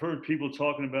 And I've heard people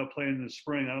talking about playing in the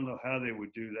spring. I don't know how they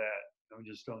would do that. I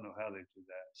just don't know how they do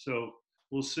that. So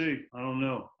we'll see. I don't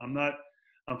know. I'm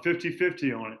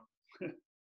 50-50 on it.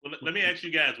 Well, let me ask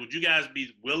you guys, would you guys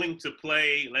be willing to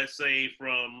play, let's say,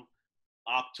 from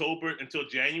October until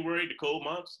January, the cold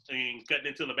months, and cutting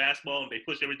into the basketball and they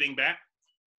push everything back?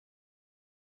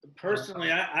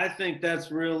 Personally, I think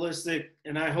that's realistic,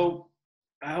 and I hope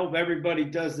everybody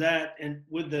does that, and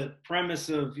with the premise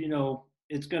of, you know,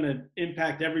 it's going to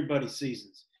impact everybody's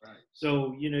seasons. Right.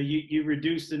 So, you know, you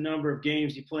reduce the number of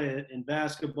games you play in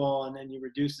basketball, and then you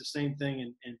reduce the same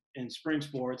thing in spring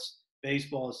sports.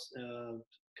 Baseball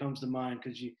comes to mind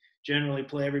because you generally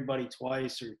play everybody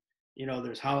twice, or, you know,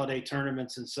 there's holiday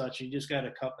tournaments and such. You just got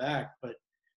to cut back. But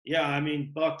yeah, I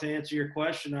mean, Buck, to answer your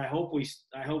question, I hope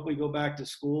we go back to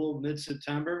school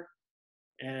mid-September,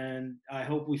 and I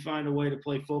hope we find a way to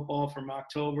play football from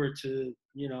October to,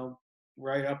 you know,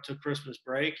 right up to Christmas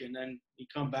break, and then you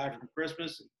come back from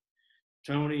Christmas and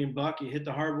Tony and Buck, you hit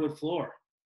the hardwood floor.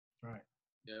 Right.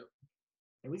 Yep.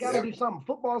 And we got to Yep. do something.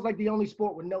 Football is like the only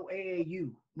sport with no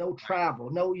AAU, no travel,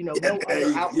 no, no Yeah,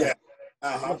 other outlet.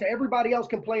 Uh-huh. So everybody else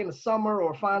can play in the summer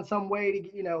or find some way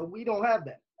to, we don't have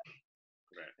that.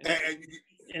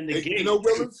 And the gate. You know,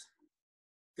 Willis?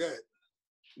 Good.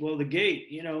 Well, the gate,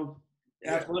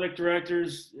 athletic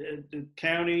directors, the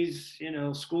counties,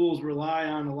 schools rely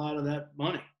on a lot of that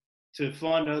money to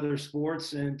fund other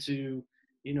sports and to,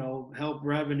 help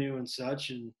revenue and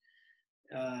such. And,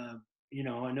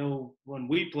 I know when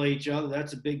we play each other,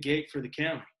 that's a big gate for the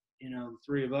county. The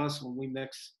three of us, when we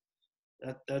mix,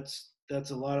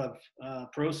 that's a lot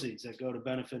of proceeds that go to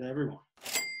benefit everyone.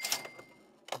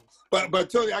 But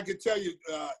Tony, I can tell you,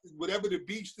 whatever the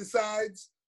beach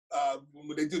decides,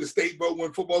 when they do the state vote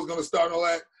when football's going to start and all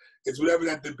that, it's whatever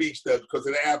that the beach does because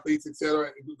of the athletes, et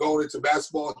cetera, going into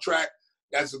basketball, track.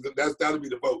 That'll be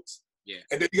the votes. Yeah.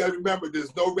 And then you got to remember,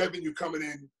 there's no revenue coming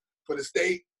in for the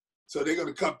state, so they're going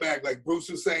to cut back. Like Bruce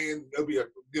was saying, there'll be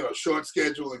a short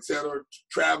schedule, et cetera.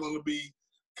 Traveling will be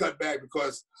cut back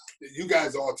because you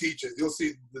guys are all teachers. You'll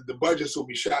see the budgets will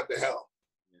be shot to hell.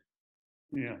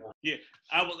 Yeah. Yeah.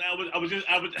 I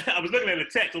was looking at a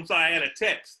text. I'm sorry, I had a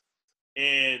text.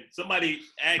 And somebody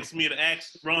asked me to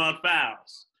ask Ron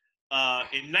Fowles.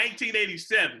 In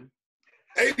 1987.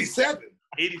 87?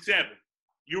 87.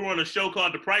 You were on a show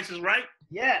called The Price is Right?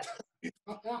 Yeah.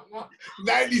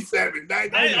 97.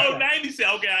 97. Oh,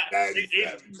 97. Okay.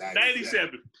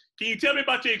 97. Can you tell me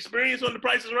about your experience on The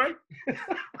Price is Right?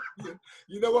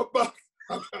 You know what, Buck?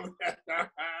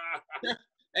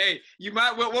 Hey,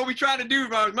 what we trying to do,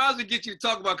 Ron, might as well get you to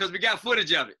talk about because we got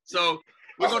footage of it. So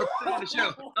we're going to put it on the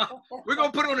show. We're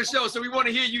going to put it on the show, so we want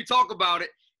to hear you talk about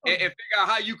it and figure out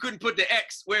how you couldn't put the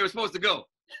X where it was supposed to go.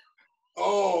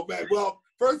 Oh, man. Well,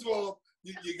 first of all,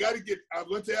 you got to I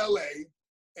went to L.A.,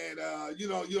 and,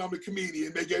 I'm a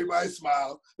comedian, make everybody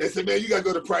smile. They said, man, you got to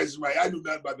go to Price is Right. I knew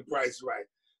nothing about the Price is Right.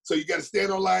 So you got to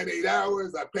stand online 8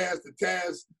 hours. I passed the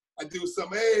test. I do some,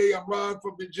 hey, I'm Ron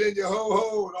from Virginia, ho,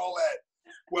 ho, and all that.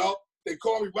 Well, they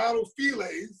call me Ronald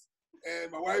Files,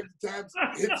 and my wife at the time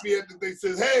hits me they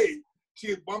says, hey,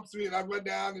 she bumps me, and I run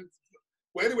down.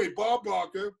 Well, anyway, Bob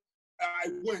Barker, I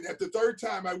win. At the third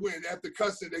time I win, after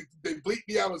cussing, they bleep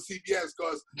me out on CBS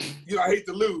because, I hate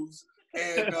to lose.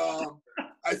 And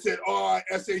I said,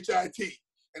 R-S-H-I-T.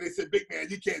 And they said, big man,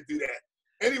 you can't do that.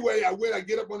 Anyway, I win. I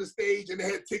get up on the stage, and they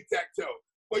had tic-tac-toe.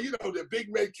 Well, the big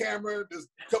red camera, there's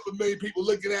a couple of million people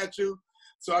looking at you.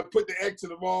 So I put the X in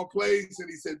the wrong place, and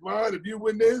he said, Ron, if you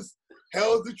win this,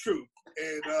 hell's the truth.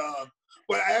 And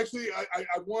but I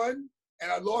won,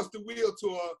 and I lost the wheel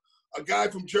to a guy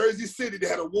from Jersey City that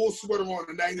had a wool sweater on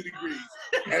at 90 degrees.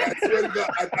 And I swear to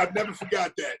God, I've never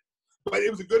forgot that. But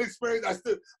it was a good experience.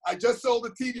 I just sold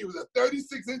the TV. It was a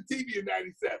 36-inch TV in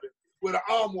 97 with an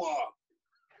armoire.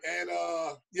 And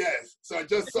yes, so I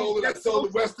just sold it. I sold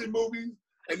the Western movies.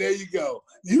 And there you go.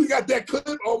 You got that clip?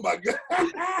 Oh, my God.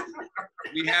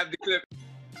 We have the clip.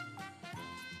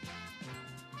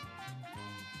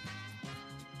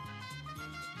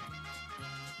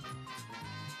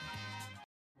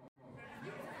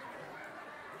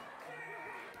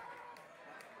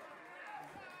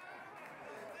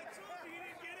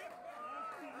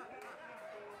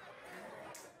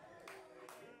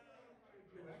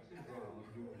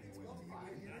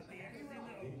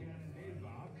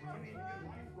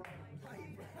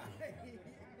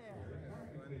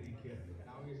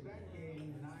 Now, is that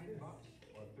game $9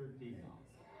 or $13?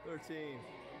 $13.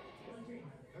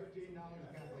 $13,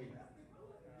 Kathleen.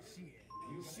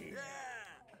 Shit. Yeah.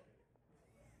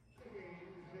 The game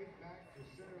is take back to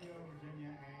Centerville,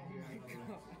 Virginia, and you have a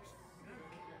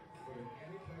put it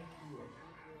any place you wish.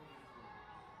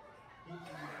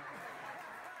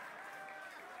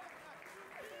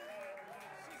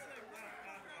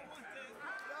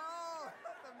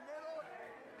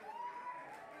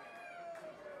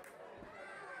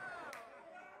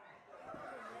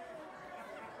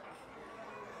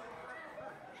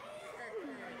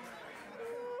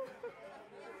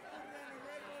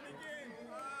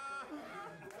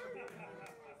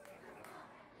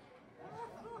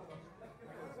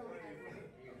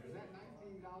 Is that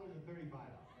 $19 or $35?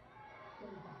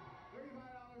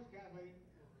 $35, Kathleen.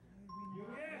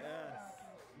 Yes.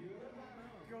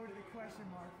 Go to the question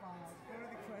mark, Miles. Go to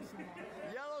the question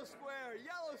mark. Yellow square.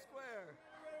 Yellow square.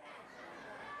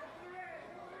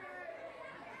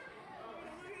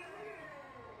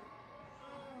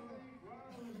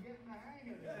 Ronald is getting the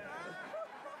hang of it.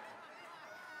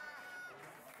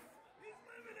 He's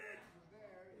limited.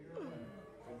 There, you're a winner.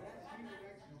 If that secret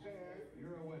X is there,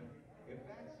 you're a winner. If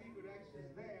that secret X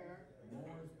is there,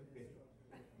 more's the pity.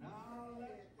 Now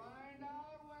let's find out.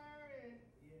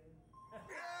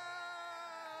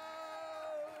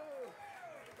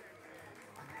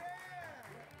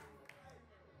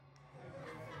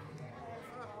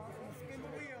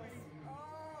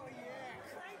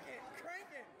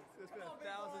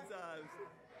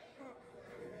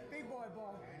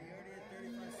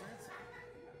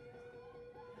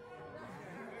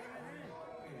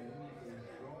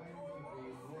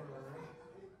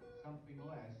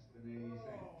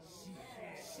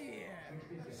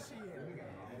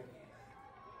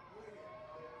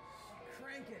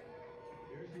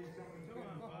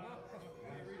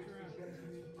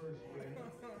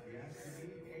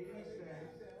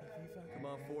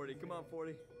 40. Come on,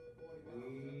 40.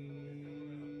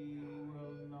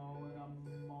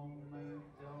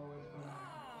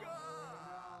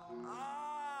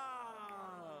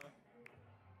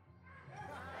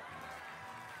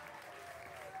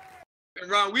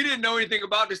 Ron, we didn't know anything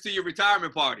about this till your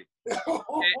retirement party. And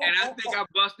I think I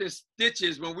busted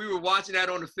stitches when we were watching that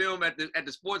on the film at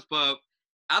the sports pub.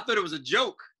 I thought it was a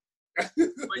joke. But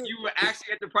you were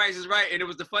actually at the Price is Right, and it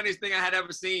was the funniest thing I had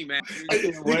ever seen, man.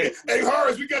 Hey,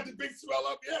 Horace, we got the big swell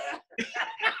up, yeah.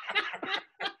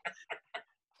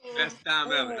 Best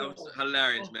time ever. That was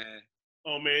hilarious, man.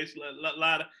 Oh man, it's a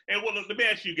lot of. And well, let me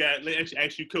ask you guys. Let me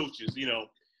ask you coaches. You know,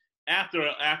 after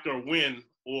a win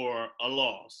or a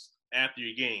loss after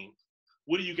your game,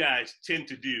 what do you guys tend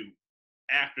to do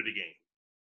after the game?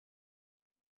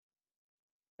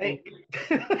 Hey.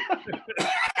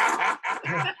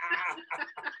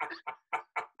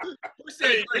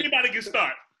 Hey, anybody can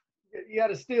start. You got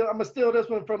to steal. I'm gonna steal this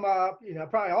one from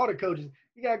probably all the coaches.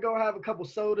 You gotta go have a couple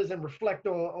sodas and reflect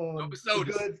on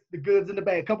the goods and the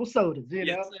bad. A couple sodas, you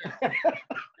know.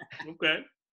 Okay.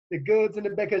 The goods and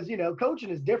the bad, because coaching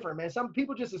is different, man. Some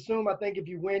people just assume, I think, if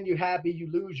you win, you're happy.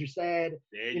 You lose, you're sad.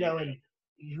 And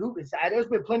there's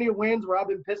been plenty of wins where I've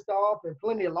been pissed off, and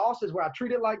plenty of losses where I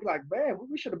treat it like man,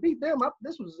 we should have beat them.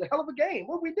 This was a hell of a game.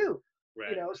 What we do?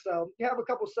 Right. So you have a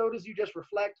couple sodas, you just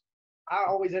reflect. I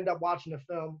always end up watching the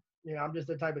film. I'm just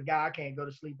the type of guy, I can't go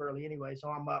to sleep early anyway, so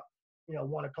I'm up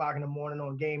 1 o'clock in the morning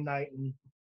on game night and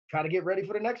try to get ready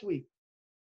for the next week.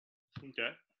 Okay.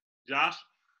 Josh?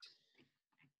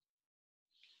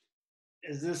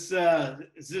 Is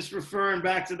this referring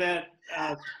back to that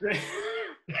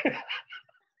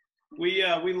we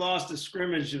lost a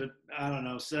scrimmage, I don't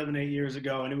know, 7-8 years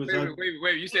ago, and it was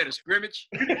wait, you said a scrimmage?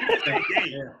 You didn't say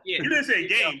game. Yeah. You didn't say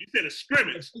game. You said a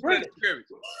scrimmage. Scrimmage.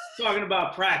 Talking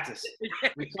about practice.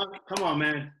 Come on,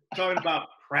 man. Talking about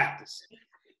practice.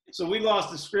 So we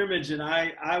lost the scrimmage, and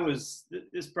I was,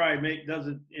 this probably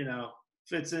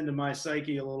fits into my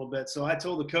psyche a little bit. So I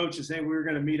told the coaches, hey, we were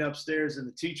going to meet upstairs in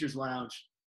the teacher's lounge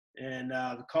and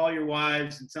call your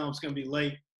wives and tell them it's going to be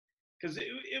late. Because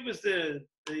it was the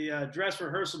dress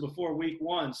rehearsal before week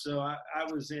 1, so I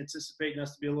was anticipating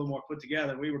us to be a little more put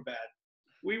together. We were bad.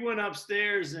 We went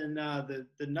upstairs, and the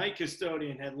night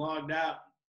custodian had logged out,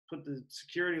 put the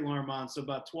security alarm on. So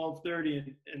about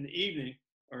 12:30 in the evening,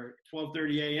 or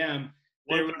 12:30 a.m.,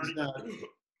 there was a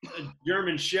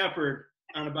German Shepherd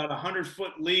on about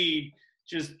 100-foot lead,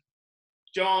 just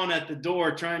jawing at the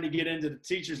door, trying to get into the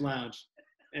teacher's lounge.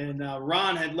 And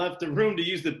Ron had left the room to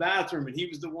use the bathroom, and he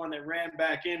was the one that ran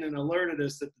back in and alerted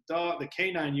us that the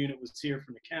canine unit was here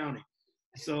from the county.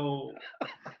 So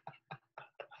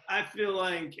I feel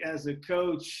like as a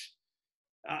coach,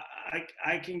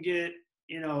 I can get,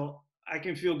 I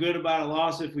can feel good about a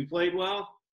loss if we played well.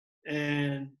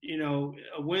 And, a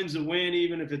win's a win,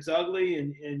 even if it's ugly.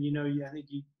 And I think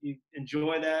you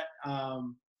enjoy that.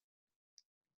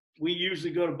 We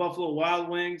usually go to Buffalo Wild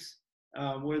Wings,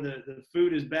 where the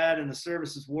food is bad and the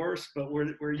service is worse, but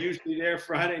we're usually there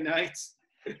Friday nights.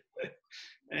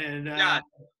 And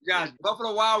Josh,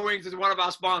 Buffalo Wild Wings is one of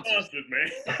our sponsors. Man.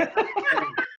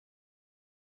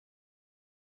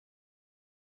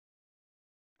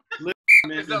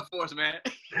 It's up for us, man.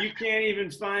 You can't even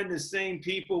find the same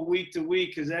people week to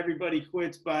week because everybody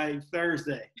quits by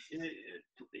Thursday.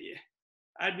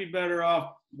 I'd be better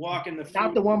off walking the.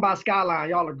 Not the one by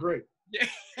Skyline. Y'all agree? Yeah.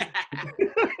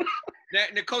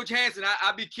 Now, Coach Hanson,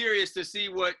 I'd be curious to see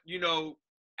what,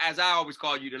 as I always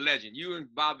call you, the legend. You and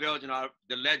Bob Belgian are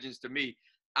the legends to me.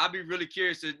 I'd be really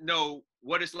curious to know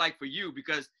what it's like for you,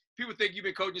 because people think you've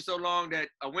been coaching so long that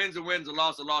a win's a win, a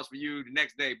loss for you the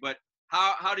next day. But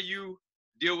how do you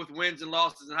deal with wins and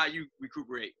losses, and how you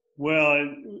recuperate? Well,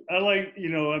 I like,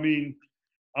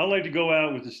 I like to go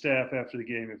out with the staff after the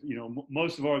game. If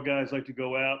most of our guys like to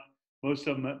go out. Most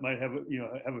of them might have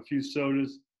a few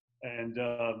sodas, and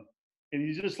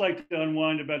you just like to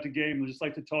unwind about the game. You just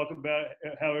like to talk about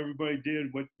how everybody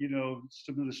did, what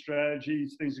some of the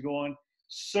strategies, things that go on.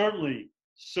 Certainly,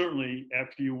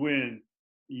 after you win,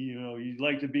 you'd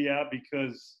like to be out,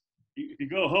 because if you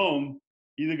go home,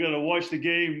 you either got to watch the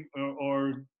game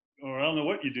or I don't know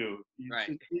what you do.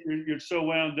 Right. You're so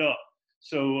wound up.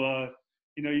 So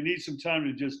you need some time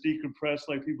to just decompress,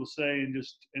 like people say,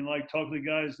 and like talk to the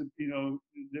guys that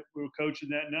that were coaching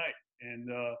that night, and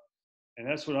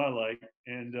that's what I like.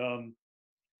 And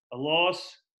a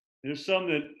loss, there's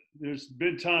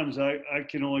been times I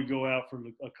can only go out for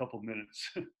a couple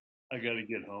minutes. I got to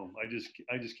get home. I just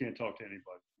can't talk to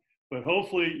anybody. But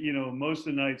hopefully, most of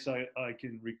the nights I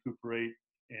can recuperate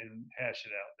and hash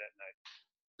it out that night.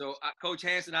 So, Coach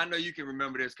Hanson, I know you can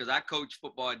remember this because I coached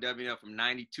football at WNL from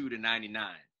 92 to 99.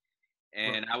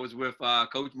 And I was with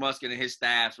Coach Muskin and his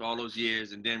staff for all those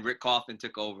years, and then Rick Coughlin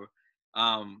took over.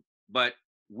 But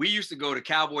we used to go to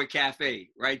Cowboy Cafe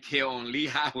right there on Lee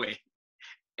Highway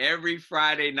every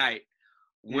Friday night,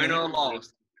 win or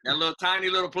lost. That little tiny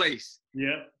little place.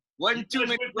 Yeah. Wasn't too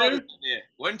many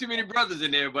brothers in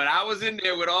there, but I was in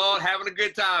there with all having a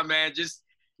good time, man. Just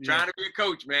trying to be a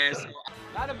coach, man. So,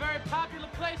 not a very popular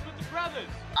place with the brothers.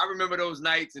 I remember those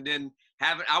nights, and then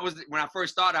when I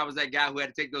first started, I was that guy who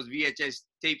had to take those VHS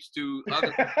tapes to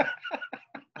other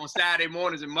on Saturday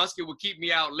mornings, and Musket would keep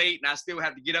me out late, and I still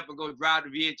have to get up and go drive the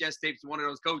VHS tapes to one of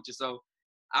those coaches. So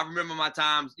I remember my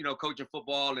times, coaching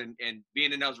football and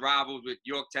being in those rivals with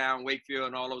Yorktown, Wakefield,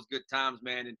 and all those good times,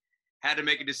 man. And had to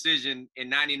make a decision in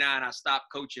 '99. I stopped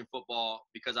coaching football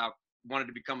because I wanted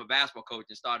to become a basketball coach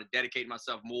and started dedicating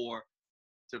myself more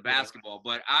to basketball.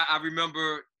 But I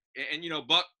remember, and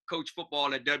Buck coached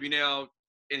football at WNL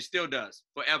and still does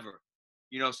forever.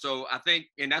 So I think,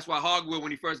 and that's why Hogwood,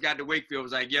 when he first got to Wakefield,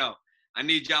 was like, yo, I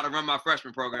need y'all to run my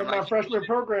freshman program. My freshman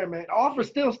program, man. Offer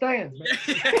still stands,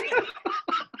 man.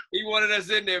 He wanted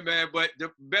us in there, man. But the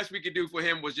best we could do for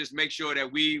him was just make sure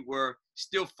that we were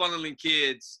still funneling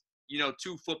kids,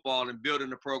 to football and building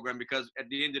the program, because at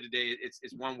the end of the day, it's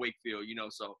one Wakefield,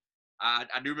 So I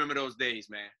do remember those days,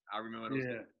 man. I remember those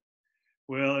days.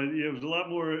 Well, it was a lot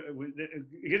more.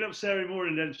 Get up Saturday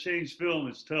morning and then change film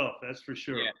is tough. That's for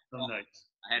sure. Yeah. Some nights.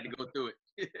 I had to go through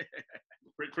it.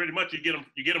 Pretty much, you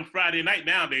get them Friday night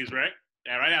nowadays, right?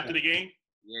 Right after the game.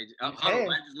 Yeah, I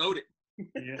just load it.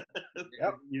 Yeah.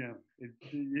 Yep.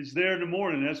 It's there in the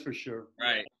morning. That's for sure.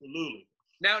 Right. Absolutely.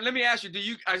 Now, let me ask you: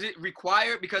 is it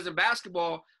required? Because in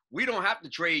basketball, we don't have to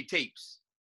trade tapes.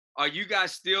 Are you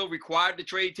guys still required to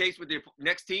trade tapes with the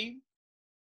next team?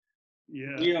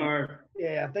 Yeah, we are.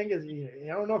 Yeah, I think I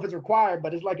don't know if it's required,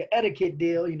 but it's like an etiquette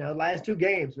deal. Last 2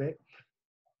 games, man.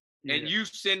 And you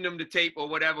send them the tape or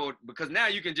whatever, because now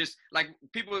you can just, like,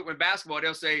 people in basketball,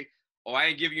 they'll say, "Oh, I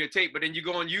ain't giving you a tape," but then you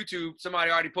go on YouTube,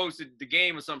 somebody already posted the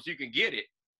game or something, so you can get it.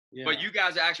 Yeah. But you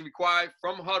guys are actually required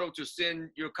from Huddle to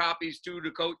send your copies to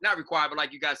the coach. Not required, but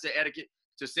like you guys said, etiquette,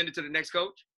 to send it to the next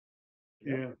coach.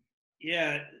 Yeah.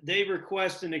 Yeah, they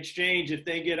request an exchange if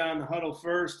they get on the Huddle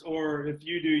first, or if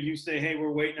you do, you say, hey,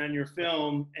 we're waiting on your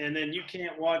film, and then you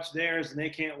can't watch theirs and they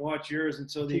can't watch yours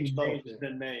until the exchange has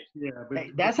been made. Yeah, but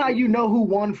hey, that's how you know who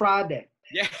won Friday.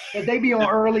 Yeah. Because they be on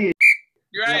early.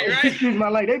 Right. Excuse my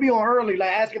language. They be on early,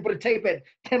 like asking for the tape at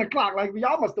 10 o'clock. Like,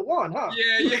 y'all must have won, huh?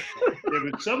 Yeah. Yeah,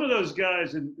 but some of those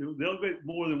guys, they'll get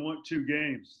more than 2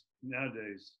 games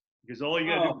nowadays, because all you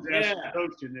got to do is ask the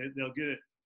coach, and they'll get it.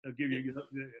 They'll give you,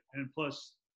 and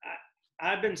plus.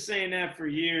 I've been saying that for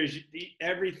years.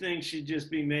 Everything should just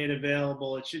be made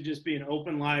available. It should just be an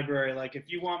open library. Like, if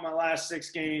you want my last 6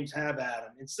 games, have at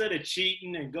them. Instead of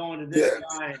cheating and going to this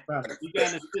guy, you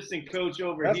got an assistant coach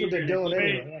over That's here. That's what they're doing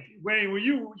anyway.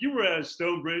 Wayne, you were at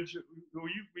Stonebridge.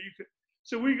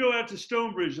 So we go out to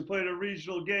Stonebridge to play a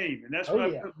regional game, and that's when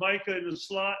I put Micah in the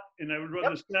slot, and I would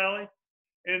run the Sally.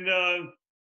 And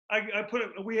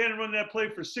we hadn't run that play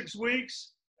for 6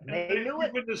 weeks. They knew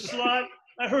it. With the slot,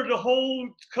 I heard the whole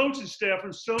coaching staff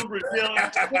from Stonebridge yelling,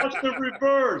 "Watch the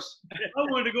reverse!" I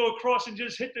wanted to go across and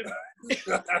just hit them. Give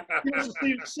us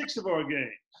a 6 of our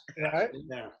games. Right?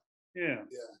 Yeah.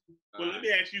 Well, let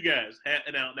me ask you guys.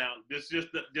 Now, this is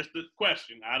just the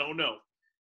question. I don't know.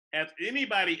 Has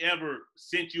anybody ever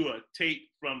sent you a tape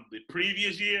from the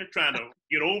previous year trying to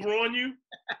get over on you?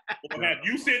 Or have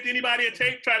you sent anybody a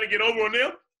tape trying to get over on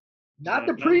them? Not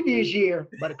the previous year,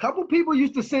 but a couple people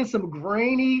used to send some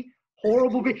grainy,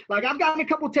 horrible – like, I've gotten a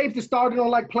couple tapes that started on,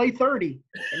 like, play 30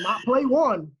 and not play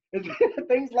 1.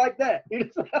 Things like that.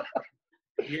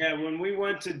 Yeah, when we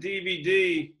went to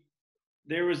DVD,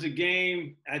 there was a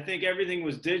game – I think everything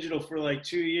was digital for, like,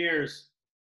 2 years.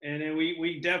 And then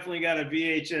we definitely got a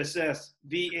VHS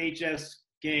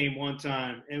game one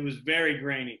time. It was very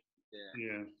grainy.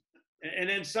 Yeah. And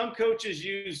then some coaches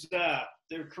use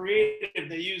they're creative.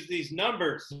 They use these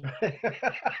numbers.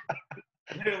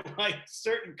 They're like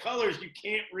certain colors you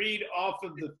can't read off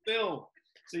of the film,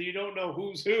 so you don't know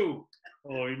who's who.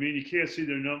 Oh, you mean you can't see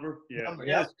their number? Yeah.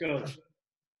 Yes, coach.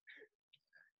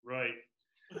 Right.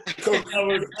 Coach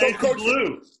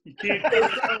Blue. You can't.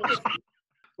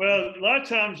 Well, a lot of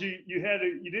times you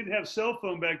didn't have cell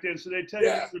phone back then, so they tell you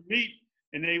to meet,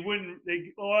 and they wouldn't.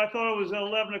 I thought it was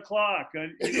 11 o'clock.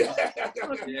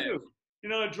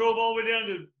 I drove all the way down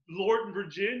to Lorton,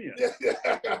 Virginia.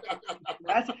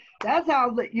 That's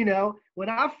how when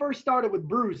I first started with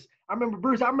Bruce. I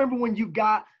remember when you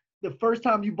got the first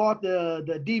time you bought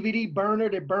the DVD burner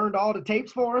that burned all the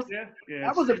tapes for us? Yeah.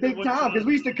 That was a big time because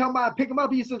we used to come by, pick them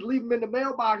up. He used to leave them in the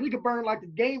mailbox. We could burn like the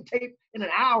game tape in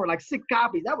an hour, like 6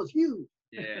 copies. That was huge.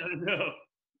 Yeah. I know.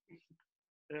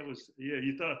 That was, yeah,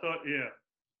 you thought, yeah.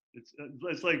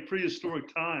 It's like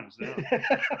prehistoric times now.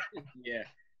 Yeah.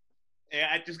 And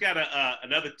I just got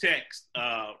another text,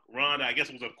 Ron. I guess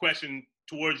it was a question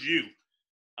towards you.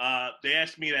 They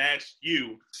asked me to ask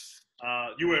you.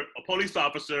 You were a police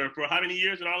officer for how many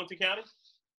years in Arlington County?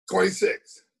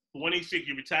 26. 26.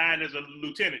 You retired as a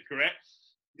lieutenant, correct?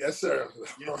 Yes, sir.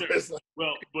 Yes, sir.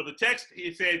 Well, the text,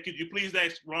 it said, could you please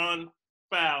ask Ron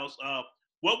Fowles,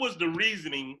 what was the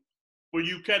reasoning for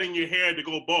you cutting your hair to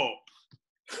go bald?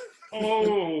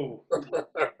 Oh.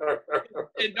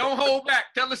 And don't hold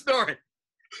back. Tell the story.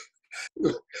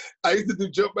 I used to do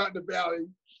jump out in the valley,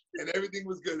 and everything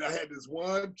was good. I had this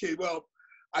one kid. Well,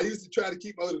 I used to try to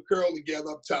keep my little curl together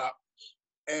up top,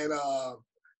 and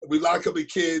we lock up a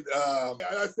kid.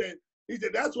 He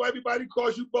said, that's why everybody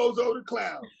calls you Bozo the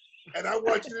Clown. And I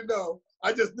want you to know,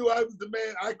 I just knew I was the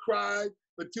man. I cried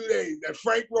for 2 days. And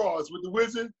Frank Ross with the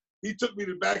Wizard, he took me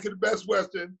to the back of the Best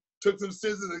Western, took some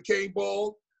scissors and came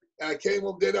bald. And I came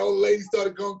over there, the old lady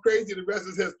started going crazy. The rest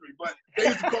is history. But they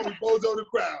used to call me Bozo the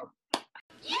Clown.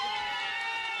 Yeah! All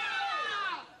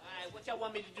right, what y'all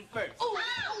want me to do first? Oh,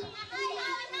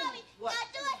 what?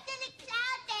 Do a silly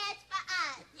clown dance for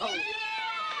us. Oh.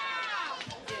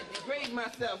 Yeah, degrade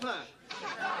myself, huh?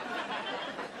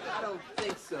 I don't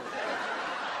think so.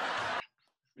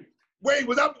 Wait,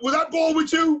 was I bald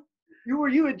with you?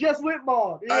 You had just went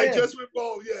bald. Yeah. I just went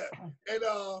bald, yeah. And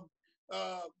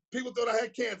people thought I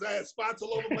had cancer. I had spots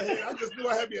all over my head. I just knew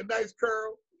I had me a nice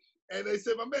curl. And they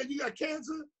said, my man, you got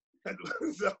cancer? And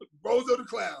so, Bozo the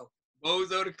Clown.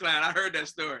 Bozo the Clown. I heard that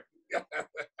story.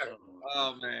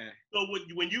 Oh, man. So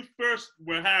when you first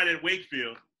were hired at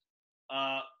Wakefield,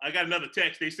 I got another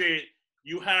text. They said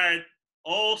you hired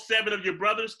all 7 of your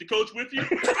brothers to coach with you.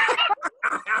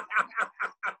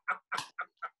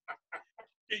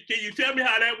 Can you tell me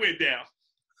how that went down?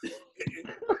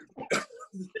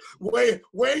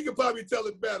 Wayne could probably tell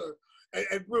it better.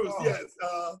 And Bruce, yes.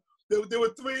 There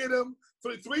were 3 of them,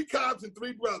 3 cops and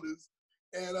 3 brothers.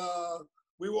 And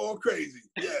we were all crazy.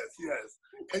 Yes.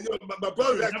 And you know, my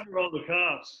brothers I remember all the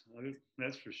cops.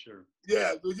 That's for sure.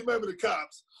 Yeah, you remember the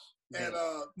cops. Yeah. And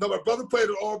no, my brother played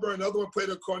at Auburn, another one played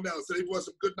at Cornell. So they brought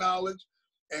some good knowledge.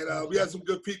 And we had some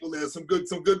good people there, some good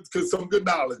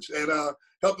knowledge, and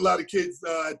helped a lot of kids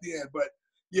at the end. But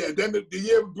yeah, then the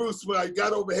year with Bruce, when I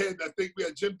got overhead, I think we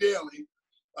had Jim Daly.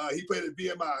 He played at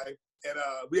VMI, and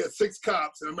we had 6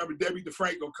 cops. And I remember Debbie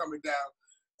DeFranco coming down,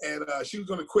 and she was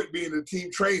going to quit being the team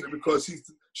trainer because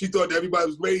she thought that everybody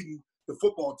was raiding the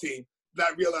football team,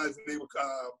 not realizing they were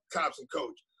cops and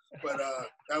coach. But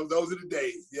those are the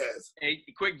days, yes. A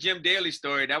quick Jim Daly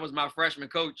story. That was my freshman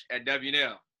coach at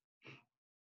WNL.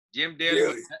 Jim Daly,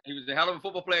 Really? He was a hell of a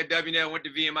football player at WNL, went to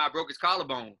VMI, broke his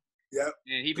collarbone. Yep.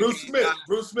 And Bruce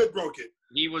Smith broke it.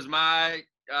 He was my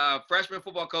freshman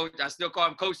football coach. I still call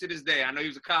him coach to this day. I know he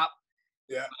was a cop.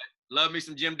 Yeah. Love me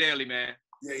some Jim Daly, man.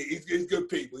 Yeah, he's good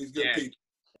people. He's good people.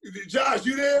 Josh,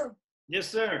 you there? Yes,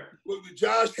 sir. Well,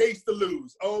 Josh hates to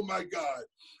lose. Oh, my God.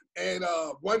 And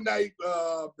one night,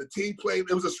 the team played.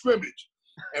 It was a scrimmage,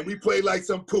 and we played like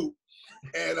some poop.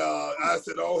 And I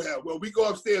said, oh, hell. Well, we go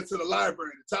upstairs to the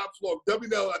library, the top floor.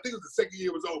 WNL, I think it was the second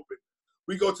year it was open.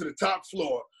 We go to the top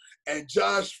floor, and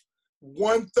Josh,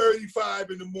 1:35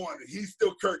 in the morning, he's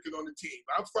still kirking on the team.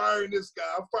 I'm firing this guy.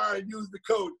 I'm firing you, the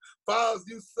coach. Files,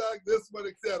 you suck, this one,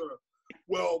 etc.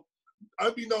 Well,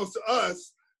 unbeknownst to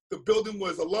us, the building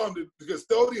was alarmed. The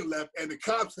custodian left, and the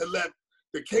cops had left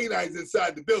the canines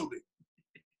inside the building.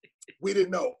 We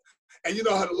didn't know. And you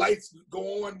know how the lights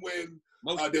go on when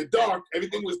they're dark,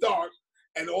 everything was dark,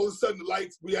 and all of a sudden the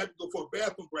lights, we had to go for a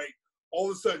bathroom break. All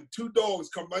of a sudden, 2 dogs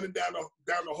come running down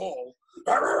the hall.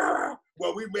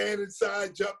 Well, we ran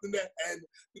inside, jumped in there, and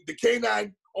the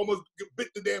canine almost bit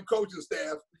the damn coaching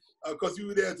staff because we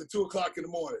were there until 2 o'clock in the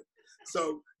morning.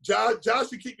 So Josh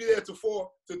should keep me there till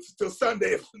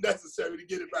Sunday if necessary to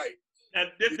get it right.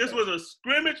 And this was a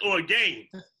scrimmage or a game?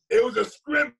 It was a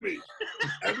scrimmage,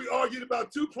 and we argued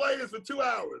about 2 players for 2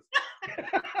 hours.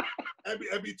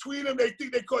 And between them, they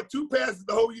think they caught 2 passes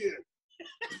the whole year.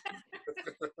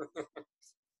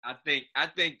 I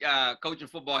think coaching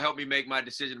football helped me make my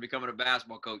decision to becoming a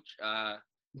basketball coach.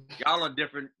 Y'all are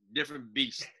different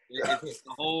beasts. It's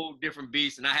a whole different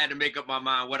beast, and I had to make up my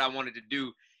mind what I wanted to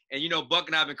do. And, you know, Buck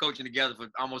and I have been coaching together for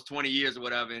almost 20 years or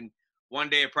whatever, and one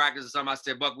day at practice or something, I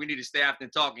said, Buck, we need to stay after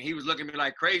and talk. And he was looking at me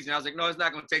like crazy, and I was like, no, it's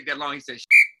not going to take that long. He said,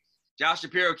 Josh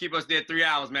Shapiro keep us there 3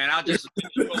 hours, man. I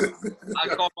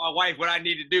call my wife what I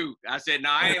need to do. I said, no,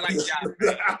 I ain't like Josh.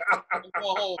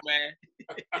 Go home, man.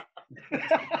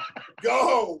 Go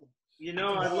home. You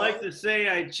know, I'd like to say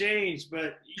I changed,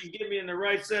 but you get me in the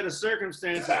right set of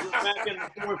circumstances. We're back in the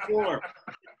fourth floor.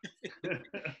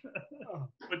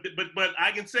 but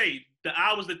I can say the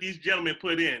hours that these gentlemen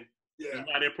put in is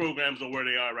why their programs are where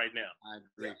they are right now. I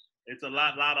agree. It's a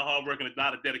lot of hard work and a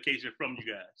lot of dedication from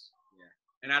you guys. Yeah,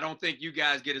 and I don't think you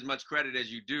guys get as much credit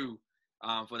as you do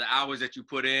for the hours that you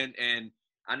put in. And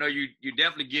I know you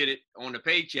definitely get it on the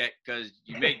paycheck because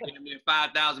you make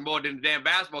 $5,000 more than the damn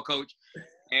basketball coach.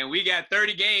 And we got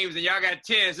 30 games and y'all got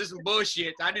 10. So this is some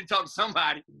bullshit. I did talk to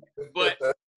somebody, but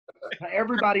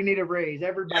everybody need a raise.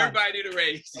 Everybody need a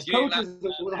raise. Coaches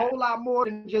with a whole lot more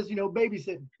than just,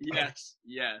 babysitting.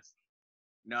 Yes.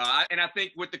 No, I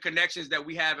think with the connections that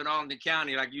we have in Arlington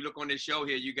County, like you look on this show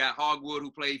here, you got Hogwood who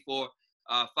played for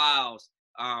Files,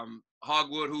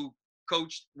 Hogwood who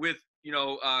coached with,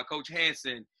 Coach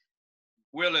Hanson,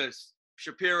 Willis,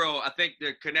 Shapiro. I think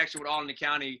the connection with Arlington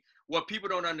County, what people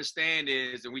don't understand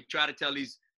is, and we try to tell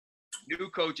these new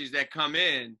coaches that come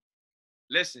in,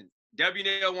 listen,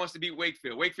 WNL wants to beat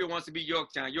Wakefield. Wakefield wants to beat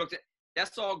Yorktown.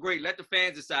 That's all great. Let the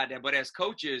fans decide that. But as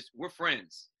coaches, we're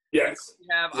friends. Yes. We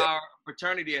have our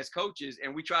fraternity as coaches,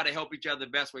 and we try to help each other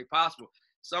the best way possible.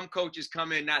 Some coaches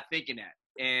come in not thinking that.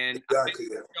 And I think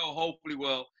the show hopefully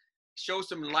will show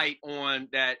some light on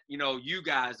that, you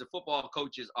guys, the football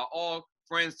coaches, are all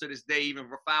friends to this day. Even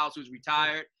for Fowles, who's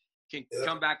retired, can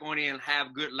come back on in and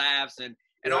have good laughs. And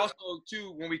also,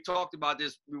 too, when we talked about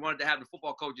this, we wanted to have the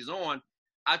football coaches on.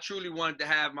 I truly wanted to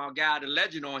have my guy, the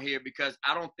legend, on here because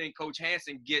I don't think Coach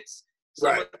Hanson gets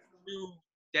some of the new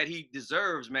that he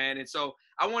deserves, man. And so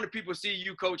I wanted people to see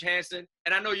you, Coach Hanson,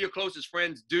 and I know your closest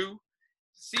friends do,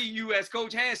 see you as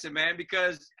Coach Hanson, man,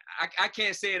 because I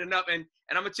can't say it enough. And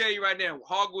I'm going to tell you right now,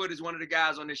 Hogwood is one of the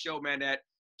guys on this show, man, that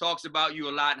talks about you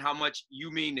a lot and how much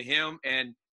you mean to him.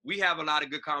 And we have a lot of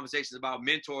good conversations about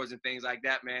mentors and things like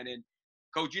that, man. And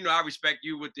Coach, I respect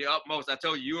you with the utmost. I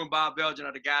told you and Bob Belgian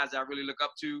are the guys I really look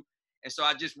up to. And so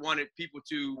I just wanted people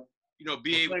to,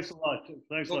 be able to.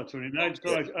 Thanks a lot, Tony. I should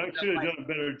have done a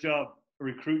better job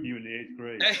recruiting you in the 8th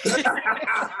grade.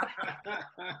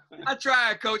 I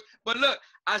tried, Coach. But look,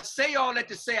 I say all that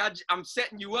to say I'm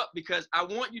setting you up because I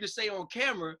want you to say on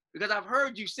camera, because I've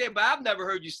heard you say, but I've never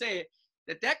heard you say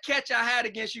it, that catch I had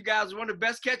against you guys was one of the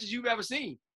best catches you've ever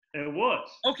seen. It was.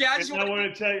 Okay, I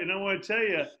want to tell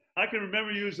you, I can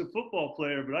remember you as a football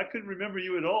player, but I couldn't remember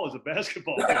you at all as a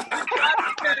basketball player.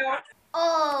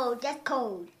 Oh, that's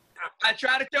cold. I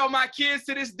try to tell my kids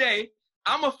to this day,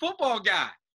 I'm a football guy.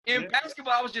 In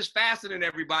basketball, I was just faster than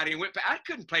everybody. And I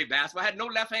couldn't play basketball. I had no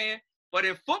left hand. But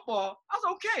in football, I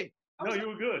was okay. You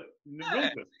were good.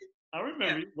 Real good. I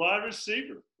remember you, wide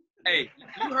receiver. Hey,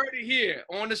 you heard it here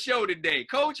on the show today.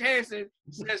 Coach Hanson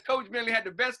says Coach Bentley had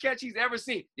the best catch he's ever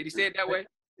seen. Did he say it that way?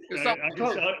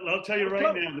 I'll tell you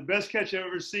right now, the best catch I've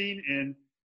ever seen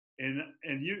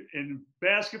in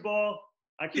basketball,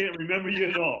 I can't remember you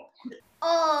at all.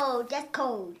 Oh, that's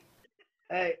cold.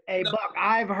 Hey, Buck,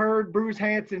 I've heard Bruce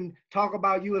Hanson talk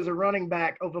about you as a running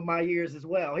back over my years as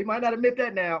well. He might not admit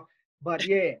that now, but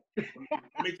yeah.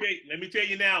 Let me tell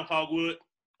you now, Hogwood,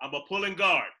 I'm a pulling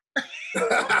guard. You're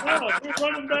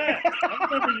running back. I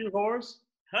remember you, Horace.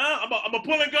 Huh? I'm a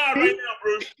pulling guard right now,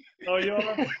 Bruce. Oh, you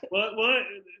are? What?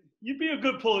 You'd be a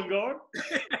good pulling guard.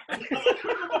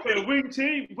 A wing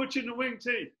team. Put you in the wing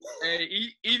team.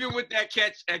 Hey, even with that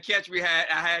catch I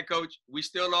had, Coach, we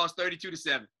still lost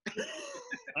 32-7.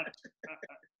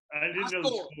 I didn't know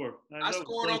the score. I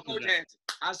scored on Coach Hanson.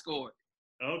 I scored.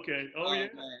 Okay. Oh yeah.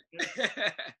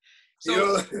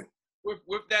 So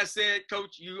with that said,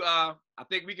 Coach, I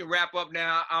think we can wrap up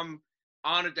now. I'm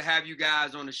honored to have you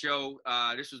guys on the show.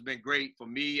 This has been great for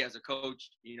me as a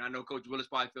coach. I know Coach Willis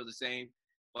probably feels the same.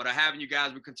 But having you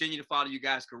guys, we continue to follow you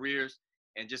guys' careers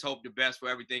and just hope the best for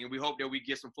everything. And we hope that we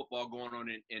get some football going on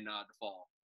in the fall.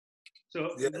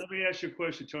 So let me ask you a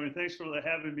question, Tony. Thanks for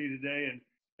having me today.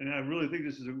 And I really think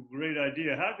this is a great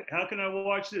idea. How can I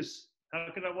watch this?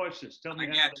 Tell me.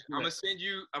 I'm gonna send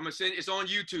you. It's on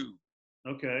YouTube.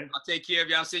 Okay. I'll take care of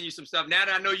you. I'll send you some stuff. Now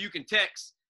that I know you can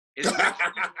text, it's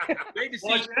great to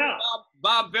see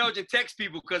Bob Belgian text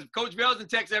people, because Coach Belgian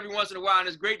texts every once in a while, and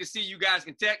it's great to see you guys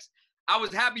can text. I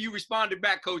was happy you responded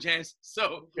back, Coach Hanson.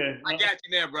 So I got you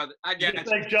there, brother. I got you.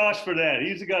 Thank Josh for that.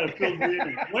 He's the guy that filled me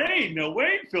in.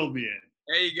 Wayne filled me in.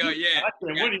 There you go. Yeah.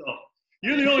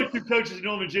 You're the only two coaches in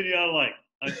Northern Virginia I like.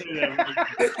 I tell you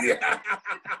that.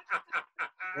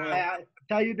 I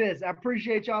tell you this, I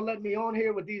appreciate y'all letting me on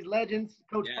here with these legends.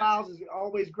 Coach Files, is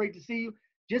always great to see you.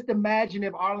 Just imagine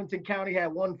if Arlington County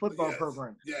had one football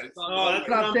program. Yes. Oh, That's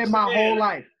what I've said my whole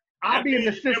life. I'll be an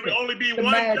assistant. There would only be Just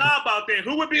one imagine. job out there.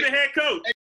 Who would be the head coach?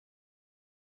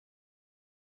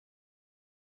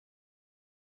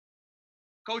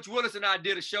 Coach Willis and I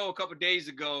did a show a couple days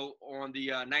ago on the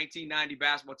 1990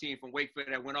 basketball team from Wakefield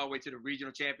that went all the way to the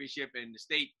regional championship and the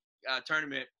state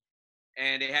tournament,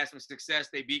 and they had some success.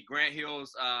 They beat Grant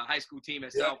Hill's high school team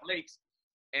at South Lakes.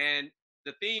 And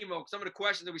the theme of some of the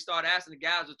questions that we started asking the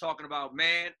guys were talking about,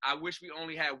 man, I wish we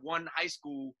only had one high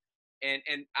school. And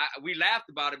we laughed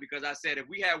about it because I said, if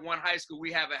we had one high school,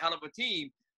 we have a hell of a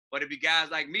team. But it'd be guys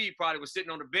like me probably was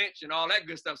sitting on the bench and all that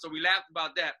good stuff. So we laughed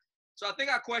about that. So I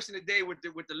think our question today with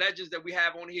the legends that we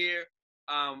have on here,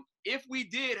 if we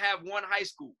did have one high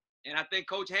school, and I think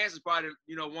Coach Hanson's probably,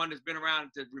 one that's been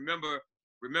around to remember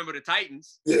the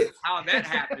Titans, how that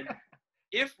happened.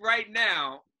 If right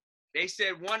now they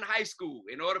said one high school,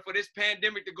 in order for this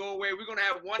pandemic to go away, we're going to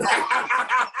have one high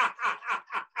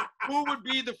school. Who would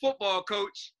be the football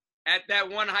coach at that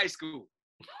one high school?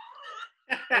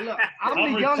 Hey, look,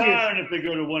 I'm the retiring youngest. if they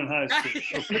go to one high school.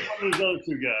 So pick one of those other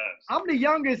two guys. I'm the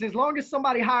youngest. As long as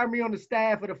somebody hire me on the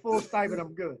staff at a full stipend,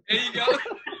 I'm good. There you go.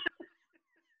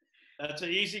 That's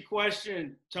an easy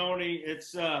question, Tony.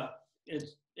 It's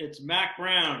Mac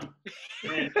Brown.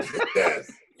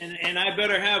 And I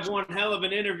better have one hell of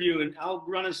an interview, and I'll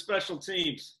run his special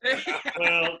teams.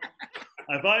 Well,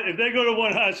 if they go to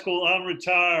one high school, I'm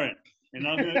retiring. And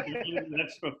I'm gonna,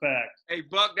 that's a fact. Hey,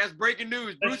 Buck, that's breaking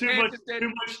news. That's too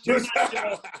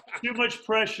much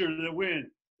pressure to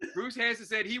win. Bruce Hanson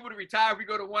said he would retire if we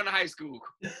go to one high school.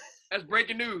 That's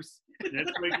breaking news. That's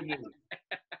breaking news.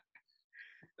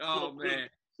 Oh man.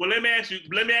 Well, let me ask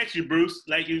you, Bruce.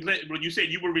 Like when you said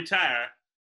you would retire,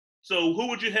 so who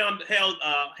would you hand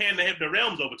the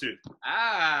realms over to?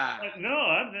 No,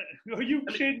 I'm not. Are you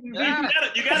kidding me?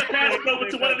 You gotta pass it over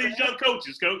to one of these young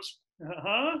coaches, Coach.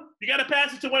 You got to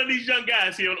pass it to one of these young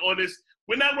guys here on this.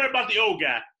 We're not worried about the old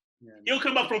guy. Yeah. He'll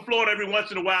come up from Florida every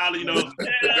once in a while, I'm not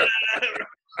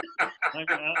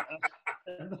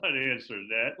answering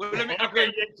that. Well,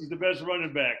 He's the best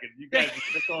running back, and you guys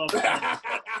that's all.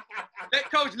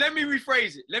 Coach, let me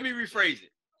rephrase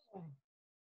it.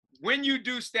 When you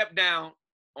do step down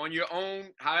on your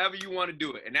own, however you want to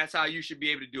do it, and that's how you should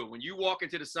be able to do it. When you walk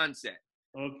into the sunset,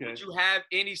 would you have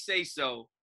any say-so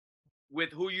with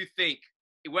who you think,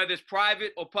 whether it's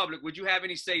private or public, would you have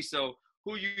any say-so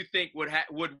who you think would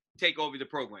take over the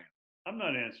program? I'm not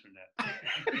answering that.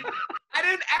 I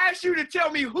didn't ask you to tell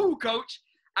me who, Coach.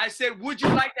 I said, would you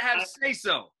like to have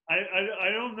say-so? I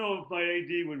don't know if my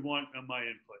AD would want my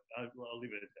input. I'll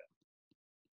leave it at that.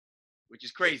 Which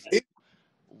is crazy.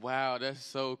 Wow, that's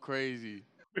so crazy.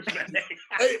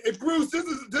 Hey, Bruce, this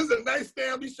is a nice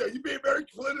family show. You're being very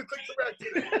politically correct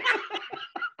today.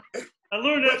 I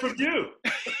learned that from you.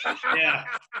 Yeah.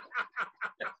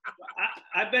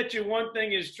 I bet you one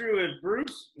thing is true. If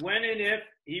Bruce, when and if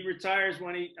he retires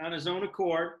on his own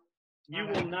accord, you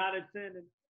will not attend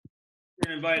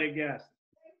an invited guest.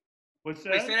 What's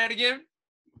that? Wait, say that again?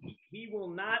 He will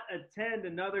not attend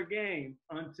another game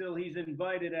until he's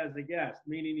invited as a guest,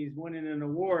 meaning he's winning an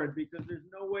award, because there's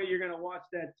no way you're going to watch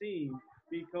that team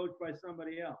be coached by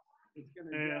somebody else. It's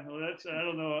gonna I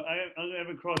don't know. I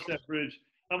haven't crossed that bridge.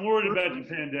 I'm worried about the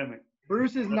pandemic.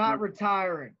 Bruce is not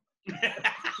retiring.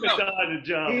 No.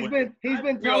 He's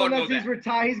been telling us he's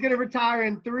retired. He's going to retire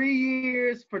in 3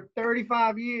 years for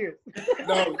 35 years.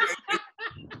 No,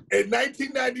 in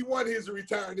 1991, he was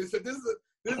retiring. They said,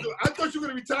 I thought you were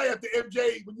going to retire after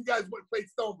MJ when you guys went and played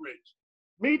Stonebridge.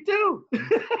 Me too.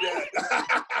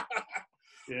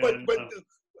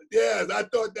 Yeah, I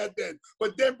thought that then.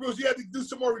 But then, Bruce, you had to do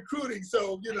some more recruiting,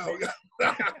 so, If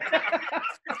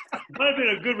I'd have been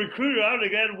a good recruiter, I would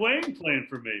have got Wayne playing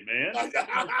for me, man.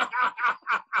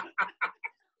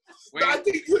 I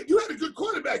think you had a good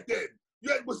quarterback then.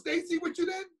 Was Stacy with you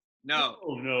then? No.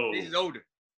 Oh, no. He's older.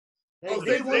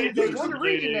 They won the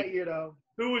region that year, though.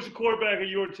 Who was the quarterback at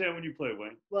Yorktown when you played,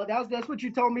 Wayne? Well, that's what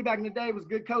you told me back in the day was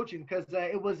good coaching, because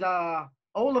it was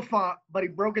Oliphant, but he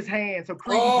broke his hand, so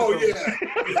Creed. Oh,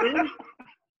 yeah.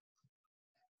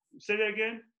 Say that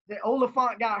again? The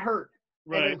Oliphant got hurt.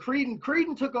 Right. And then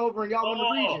Creedon took over and y'all won the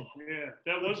region. Yeah,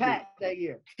 that was good. That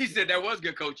year. He said that was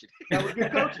good coaching. That was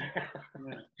good coaching.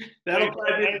 That'll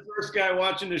probably be the first guy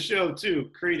watching the show, too,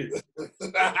 Creedon.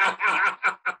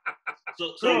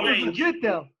 So Wayne, legit,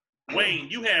 though. Wayne,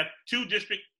 you have 2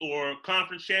 district or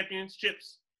conference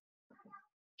championships.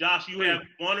 Josh, you have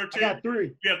 1 or 2? I got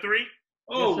 3. You have 3?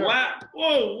 Oh, yes, wow.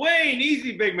 Whoa, Wayne,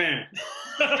 easy, big man.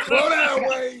 Slow down,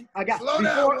 Wayne.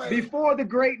 Before the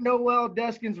great Noelle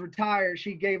Deskins retired,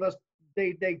 she gave us,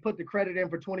 they put the credit in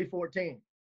for 2014.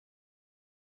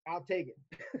 I'll take it.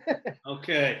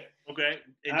 Okay. Okay.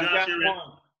 And I've Josh, got you're at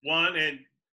one, and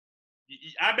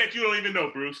I bet you don't even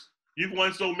know, Bruce. You've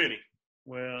won so many.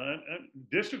 Well,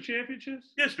 district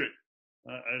championships? District.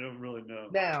 I don't really know.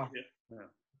 Now.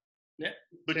 Yeah.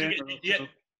 But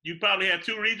you probably have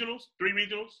 2 regionals, 3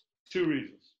 regionals? 2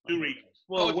 regions. 2 regions.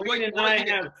 Well, Wayne and I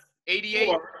have 88.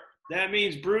 4. That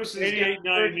means Bruce is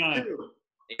 88-99.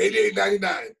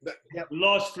 88-99. We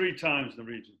lost 3 times in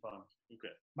the region finals.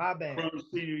 Okay. My bad. From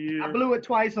senior year. I blew it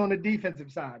twice on the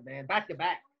defensive side, man. Back to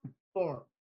back for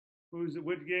them.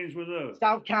 What games were those?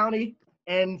 South County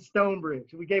and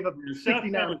Stonebridge. We gave up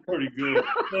 69. South was pretty good.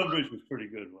 Stonebridge was pretty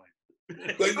good, Wayne.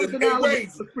 Wayne,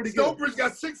 Stonebridge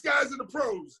got 6 guys in the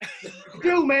pros.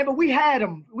 Dude, man, but we had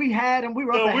them. We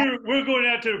were up we were going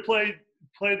out there to play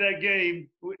that game,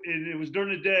 and it was during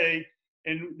the day.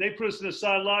 And they put us in the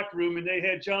side locker room, and they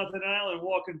had Jonathan Allen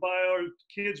walking by our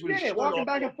kids with his shirt walking off.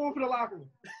 back and forth in the locker room.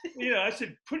 Yeah, I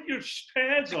said, put your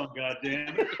pads on,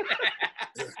 goddamn it.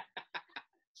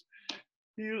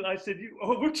 I said,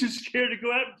 we're too scared to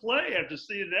go out and play after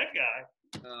seeing that guy.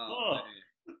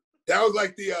 That was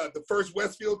like the first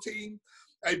Westfield team.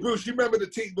 Hey, Bruce, you remember the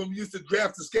team when we used to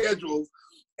draft the schedules,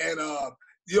 and the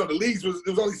leagues there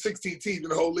was only 16 teams in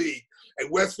the whole league,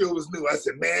 and Westfield was new. I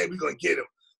said, man, we're gonna get them.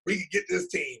 We can get this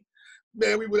team.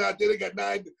 Man, we went out there. They got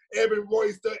 9. Evan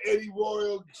Royster, Eddie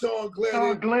Royal, Sean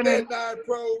Glennon. They had 9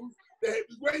 pros.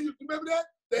 You remember that?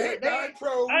 They had 9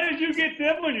 pros. How did you get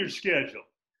them on your schedule?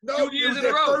 No, 2 years in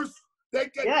a row. They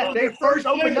first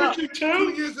opened up. 2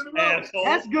 years in a row. Asshole.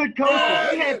 That's good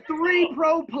coaching. We had 3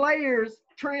 pro players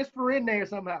transfer in there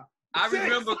somehow. I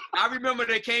remember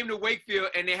they came to Wakefield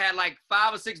and they had like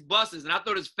 5 or 6 buses, and I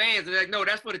thought it was fans. And they're like, no,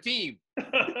 that's for the team.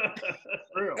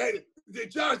 Hey,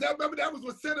 Josh, remember that was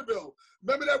with Centerville.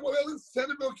 Remember that when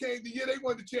Centerville came the year they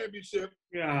won the championship.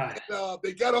 Yeah. And,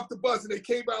 they got off the bus and they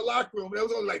came by the locker room. And there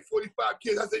was only like 45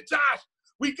 kids. I said, Josh,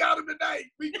 we got him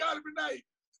tonight. We got him tonight.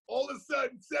 All of a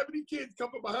sudden, 70 kids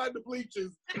come from behind the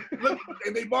bleachers, look,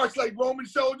 and they march like Roman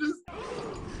soldiers.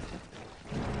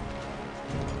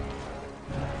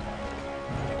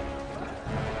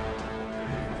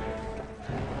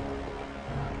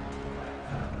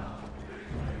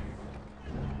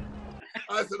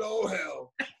 I said, oh,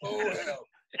 hell. Oh, hell.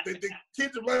 The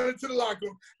kids are running to the locker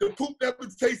room. The poop never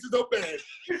tasted so bad.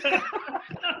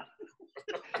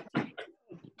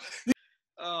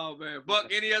 Oh, man.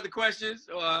 Buck, any other questions?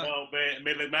 Oh,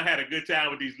 man, I had a good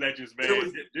time with these legends,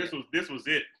 man. This was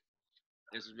it.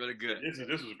 This was really good.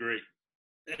 This was great.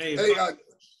 Hey,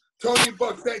 Tony and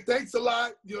Buck, thanks a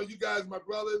lot. You guys, my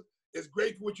brothers. It's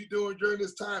great for what you're doing during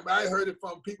this time. I heard it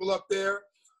from people up there.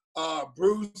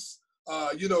 Bruce,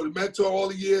 the mentor all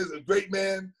the years, a great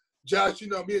man. Josh, me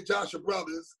and Josh are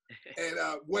brothers. And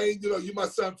Wayne, you're my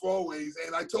son for always.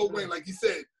 And I told Wayne, like he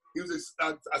said, he was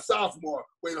a sophomore,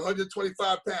 weighing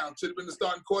 125 pounds, should have been the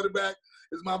starting quarterback.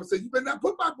 His mama said, you better not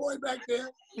put my boy back there.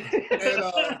 And,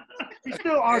 we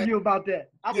still argue about that.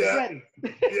 I was ready.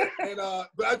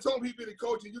 But I told him he'd be the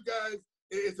coach, and you guys,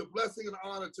 it's a blessing and an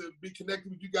honor to be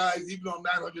connected with you guys, even though I'm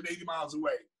 980 miles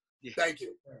away. Yeah. Thank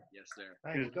you. Yes, sir.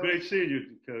 It's great seeing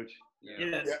you, Coach.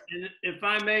 Yeah. And if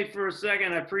I may for a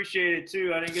second, I appreciate it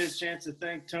too. I didn't get a chance to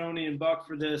thank Tony and Buck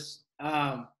for this.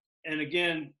 And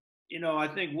again, I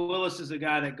think Willis is a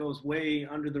guy that goes way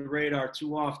under the radar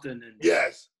too often. And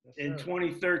yes. In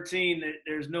 2013,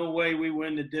 there's no way we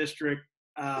win the district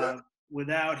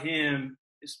without him,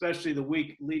 especially the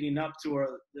week leading up to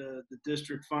the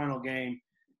district final game.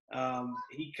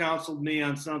 He counseled me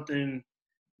on something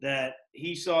that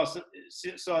he saw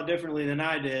differently than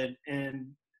I did. And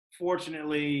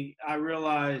fortunately, I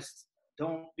realized,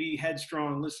 don't be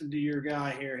headstrong. Listen to your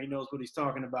guy here. He knows what he's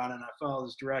talking about. And I followed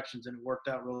his directions, and it worked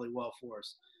out really well for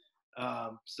us.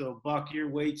 So, Buck, you're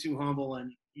way too humble,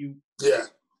 and you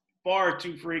far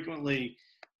too frequently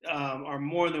are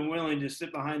more than willing to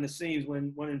sit behind the scenes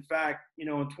when in fact, in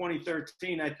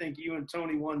 2013, I think you and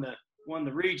Tony won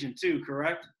the region too,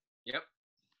 correct? Yep.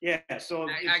 Yeah. So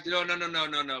actually,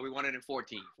 no. We won it in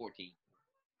 14.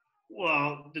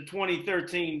 Well, the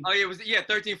 2013. Oh, it was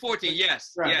 13-14.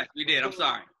 Yes, right. Yes, we did. I'm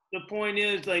sorry. The point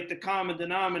is, like, the common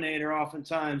denominator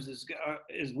oftentimes is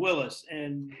Willis,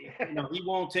 and he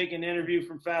won't take an interview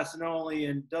from Fasanoli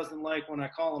and doesn't like when I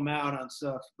call him out on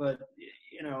stuff. But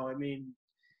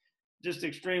just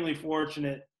extremely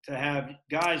fortunate to have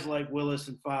guys like Willis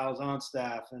and Files on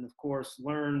staff, and of course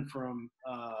learn from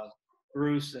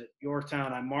Bruce at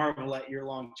Yorktown. I marvel at your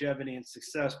longevity and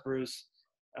success, Bruce.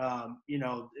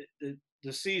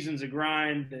 The season's a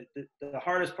grind. The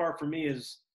hardest part for me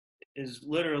is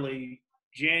literally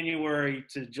January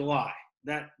to July.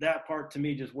 That part to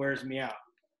me just wears me out.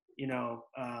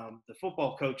 the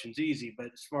football coaching's easy, but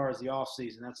as far as the off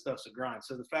season, that stuff's a grind.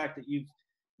 So the fact that you've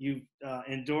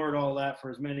endured all that for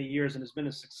as many years and has been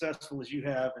as successful as you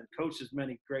have and coached as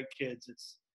many great kids,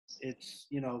 it's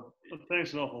Well,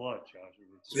 thanks an awful lot, Josh.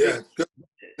 Yeah. Good.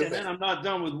 And then I'm not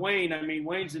done with Wayne. I mean,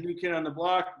 Wayne's the new kid on the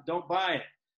block. Don't buy it.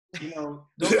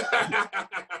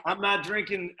 I'm not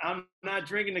drinking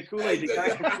the Kool-Aid. The guy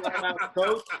can fly out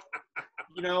coach.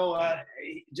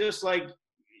 Just like,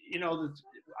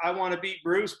 I want to beat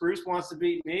Bruce. Bruce wants to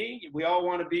beat me. We all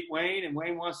want to beat Wayne, and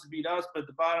Wayne wants to beat us. But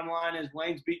the bottom line is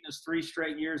Wayne's beaten us 3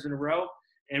 straight years in a row,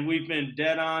 and we've been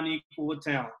dead on equal with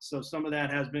talent. So some of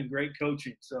that has been great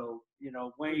coaching. So,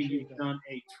 Wayne, you've done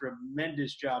a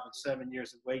tremendous job in 7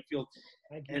 years at Wakefield.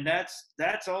 And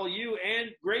that's all you,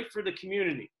 and great for the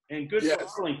community and good for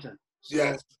Arlington. So,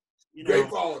 yes. Great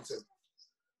for Arlington.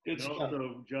 Good stuff.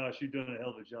 Also, Josh, you've done a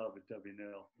hell of a job at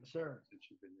WNL. Yes, sir. Since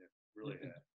you've been there. Really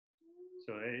have.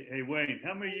 So, hey, Wayne,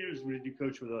 how many years did you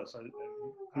coach with us?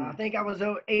 I think I was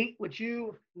 8 with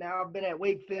you. Now I've been at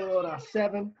Wakefield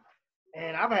 7.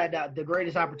 And I've had the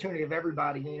greatest opportunity of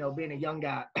everybody, being a young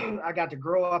guy. I got to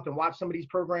grow up and watch some of these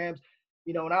programs.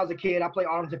 When I was a kid, I played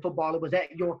Arlington football. It was at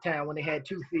Yorktown when they had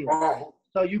 2 fields. Oh.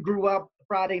 So you grew up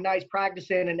Friday nights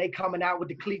practicing, and they coming out with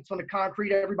the cleats on the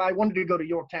concrete. Everybody wanted to go to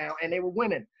Yorktown, and they were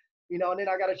winning. And then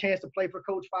I got a chance to play for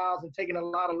Coach Files and taking a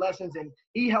lot of lessons, and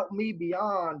he helped me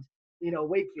beyond,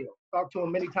 Wakefield. Talked to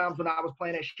him many times when I was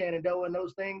playing at Shenandoah and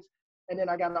those things. And then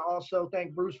I got to also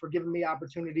thank Bruce for giving me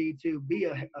opportunity to be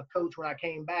a coach when I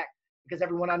came back, because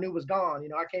everyone I knew was gone.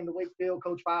 I came to Wakefield,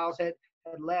 Coach Files had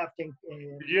left. And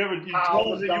did you ever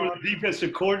told us that you were the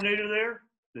defensive coordinator there?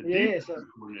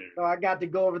 So I got to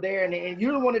go over there, and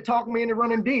you're the one that talked me into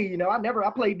running D.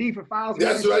 I played D for Files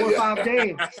for 4 or 5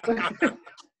 games.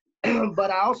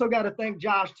 But I also got to thank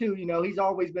Josh too. He's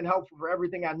always been helpful for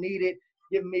everything I needed,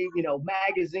 giving me,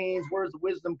 magazines, words of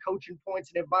wisdom, coaching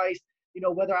points and advice,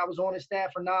 whether I was on his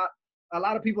staff or not. A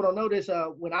lot of people don't know this.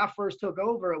 When I first took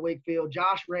over at Wakefield,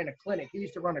 Josh ran a clinic. He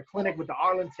used to run a clinic with the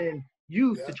Arlington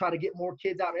youth to try to get more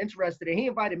kids out interested. And he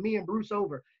invited me and Bruce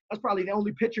over. That's probably the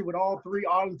only picture with all 3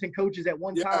 Arlington coaches at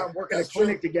one time working a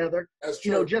clinic together. That's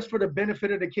true. Just for the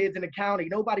benefit of the kids in the county.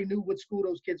 Nobody knew what school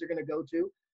those kids are going to go to.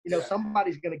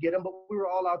 Somebody's going to get them, but we were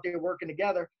all out there working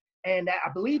together. And I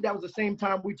believe that was the same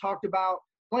time we talked about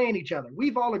playing each other.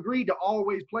 We've all agreed to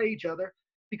always play each other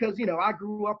because, I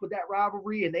grew up with that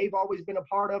rivalry and they've always been a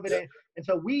part of it. And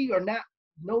so we are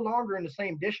no longer in the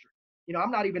same district.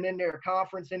 I'm not even in their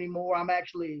conference anymore. I'm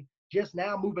actually just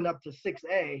now moving up to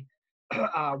 6A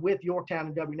with Yorktown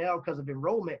and WNL because of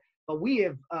enrollment. But we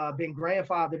have been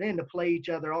grandfathered in to play each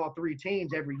other, all 3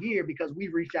 teams every year, because we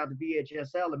reached out to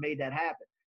VHSL and made that happen.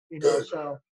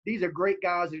 So these are great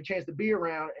guys that a chance to be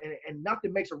around, and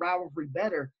nothing makes a rivalry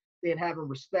better than having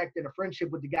respect and a friendship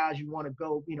with the guys you want to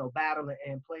go, battle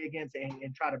and play against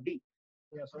and try to beat.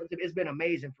 So it's been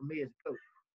amazing for me as a coach.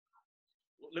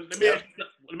 Let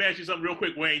me ask you something real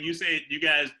quick, Wayne. You said you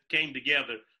guys came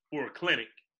together for a clinic,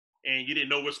 and you didn't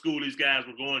know what school these guys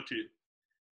were going to.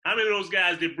 How many of those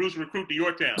guys did Bruce recruit to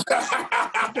Yorktown?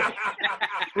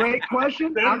 Great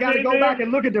question. I got to go back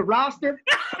and look at the roster.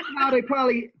 How they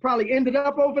probably ended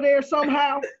up over there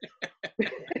somehow.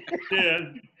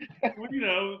 Yeah, well,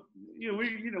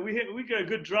 we got a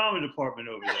good drama department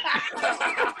over there.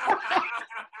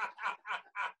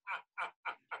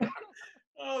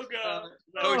 Oh God.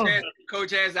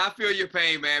 Coach Hanson, I feel your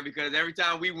pain, man, because every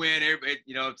time we win,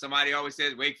 somebody always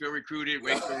says Wakefield recruited.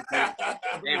 Hey,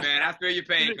 man, I feel your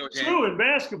pain, Coach Hanson. It's true in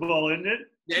basketball, isn't it?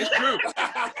 Yeah, it's true.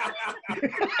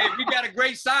 Hey, we got a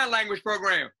great sign language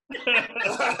program.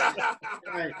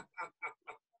 Right.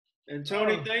 And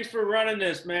Tony, thanks for running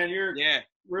this, man. You're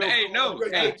real. Hey, cool.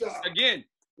 Again,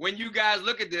 when you guys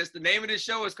look at this, the name of this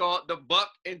show is called The Buck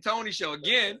and Tony Show.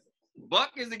 Again,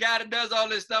 Buck is the guy that does all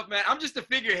this stuff, man. I'm just a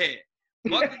figurehead.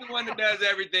 Buck is the one that does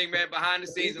everything, man, behind the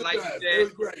scenes. And like you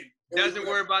said, doesn't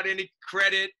worry about any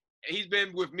credit. He's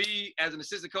been with me as an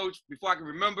assistant coach before I can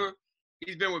remember.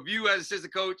 He's been with you as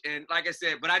assistant coach. And like I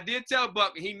said, but I did tell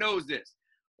Buck, and he knows this.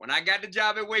 When I got the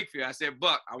job at Wakefield, I said,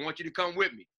 Buck, I want you to come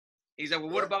with me. He said,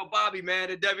 well, what about Bobby, man,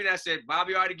 at W? I said,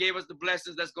 Bobby already gave us the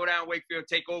blessings. Let's go down Wakefield,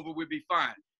 take over. We'll be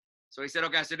fine. So he said,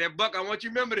 okay. I said, then, Buck, I want you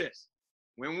to remember this.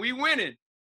 When we winning,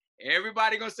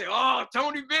 everybody gonna say, oh,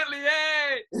 Tony Bentley,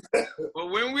 hey.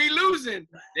 But when we losing,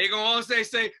 they gonna all say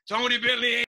Tony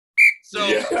Bentley ain't. So,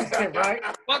 right?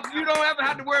 Buck, you don't ever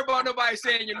have to worry about nobody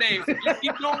saying your name. So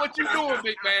keep doing what you're doing,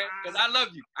 big man, because I love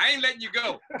you. I ain't letting you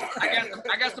go.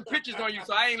 I got some pictures on you,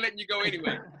 so I ain't letting you go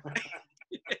anyway.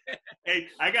 Hey,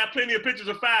 I got plenty of pictures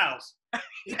of Files.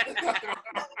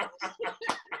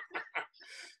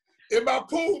 In my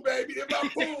pool, baby. In my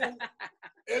pool.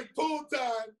 It's pool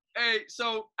time. Hey,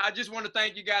 so I just want to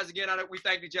thank you guys again. We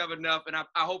thank each other enough, and I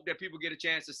hope that people get a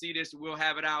chance to see this. We'll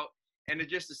have it out, and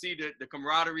just to see the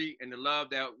camaraderie and the love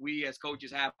that we as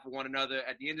coaches have for one another.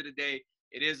 At the end of the day,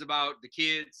 it is about the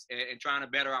kids and trying to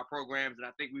better our programs, and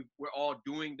I think we're all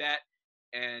doing that.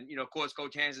 And, you know, of course,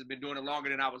 Coach Hanson has been doing it longer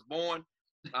than I was born.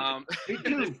 Me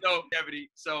too.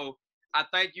 So I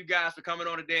thank you guys for coming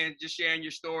on today and just sharing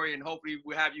your story, and hopefully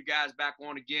we'll have you guys back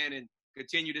on again and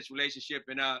continue this relationship.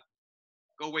 And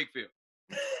go Wakefield.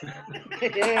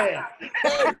 Yeah.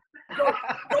 Hey,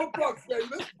 go Bucks, baby.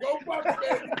 Let's go Bucks,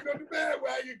 baby. Get on the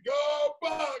bandwagon. Go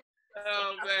Bucks.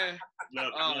 Oh, man.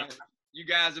 You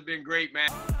guys have been great, man.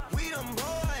 We them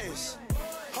boys.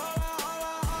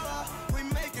 Holla, we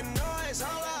making noise.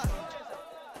 Holla.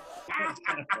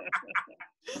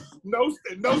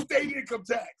 No state income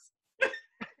tax.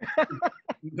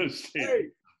 No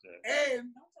state. Hey, and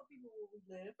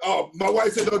my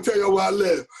wife said don't tell you where I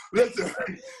live. Listen,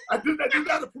 this is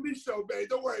not a police show, man.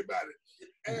 Don't worry about it.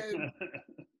 And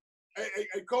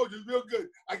hey, Coach, it's real good.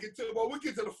 I can tell. Well, we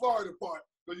get to the Florida part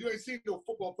because you ain't seen no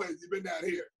football players. You've been down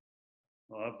here.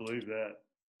 Oh, I believe that.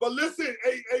 But listen,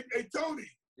 hey, Tony.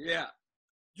 Yeah.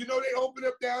 You know they open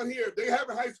up down here. They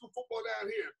having high school football down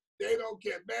here. They don't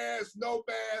get masks, no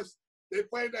masks. They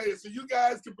playing down here. So you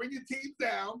guys can bring your teams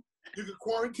down. You can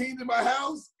quarantine in my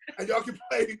house, and y'all can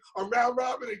play a round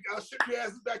robin, and I'll ship your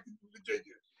asses back to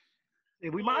Virginia. Yeah,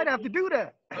 we might have to do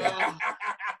that.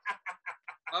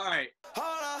 All right.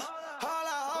 Holla.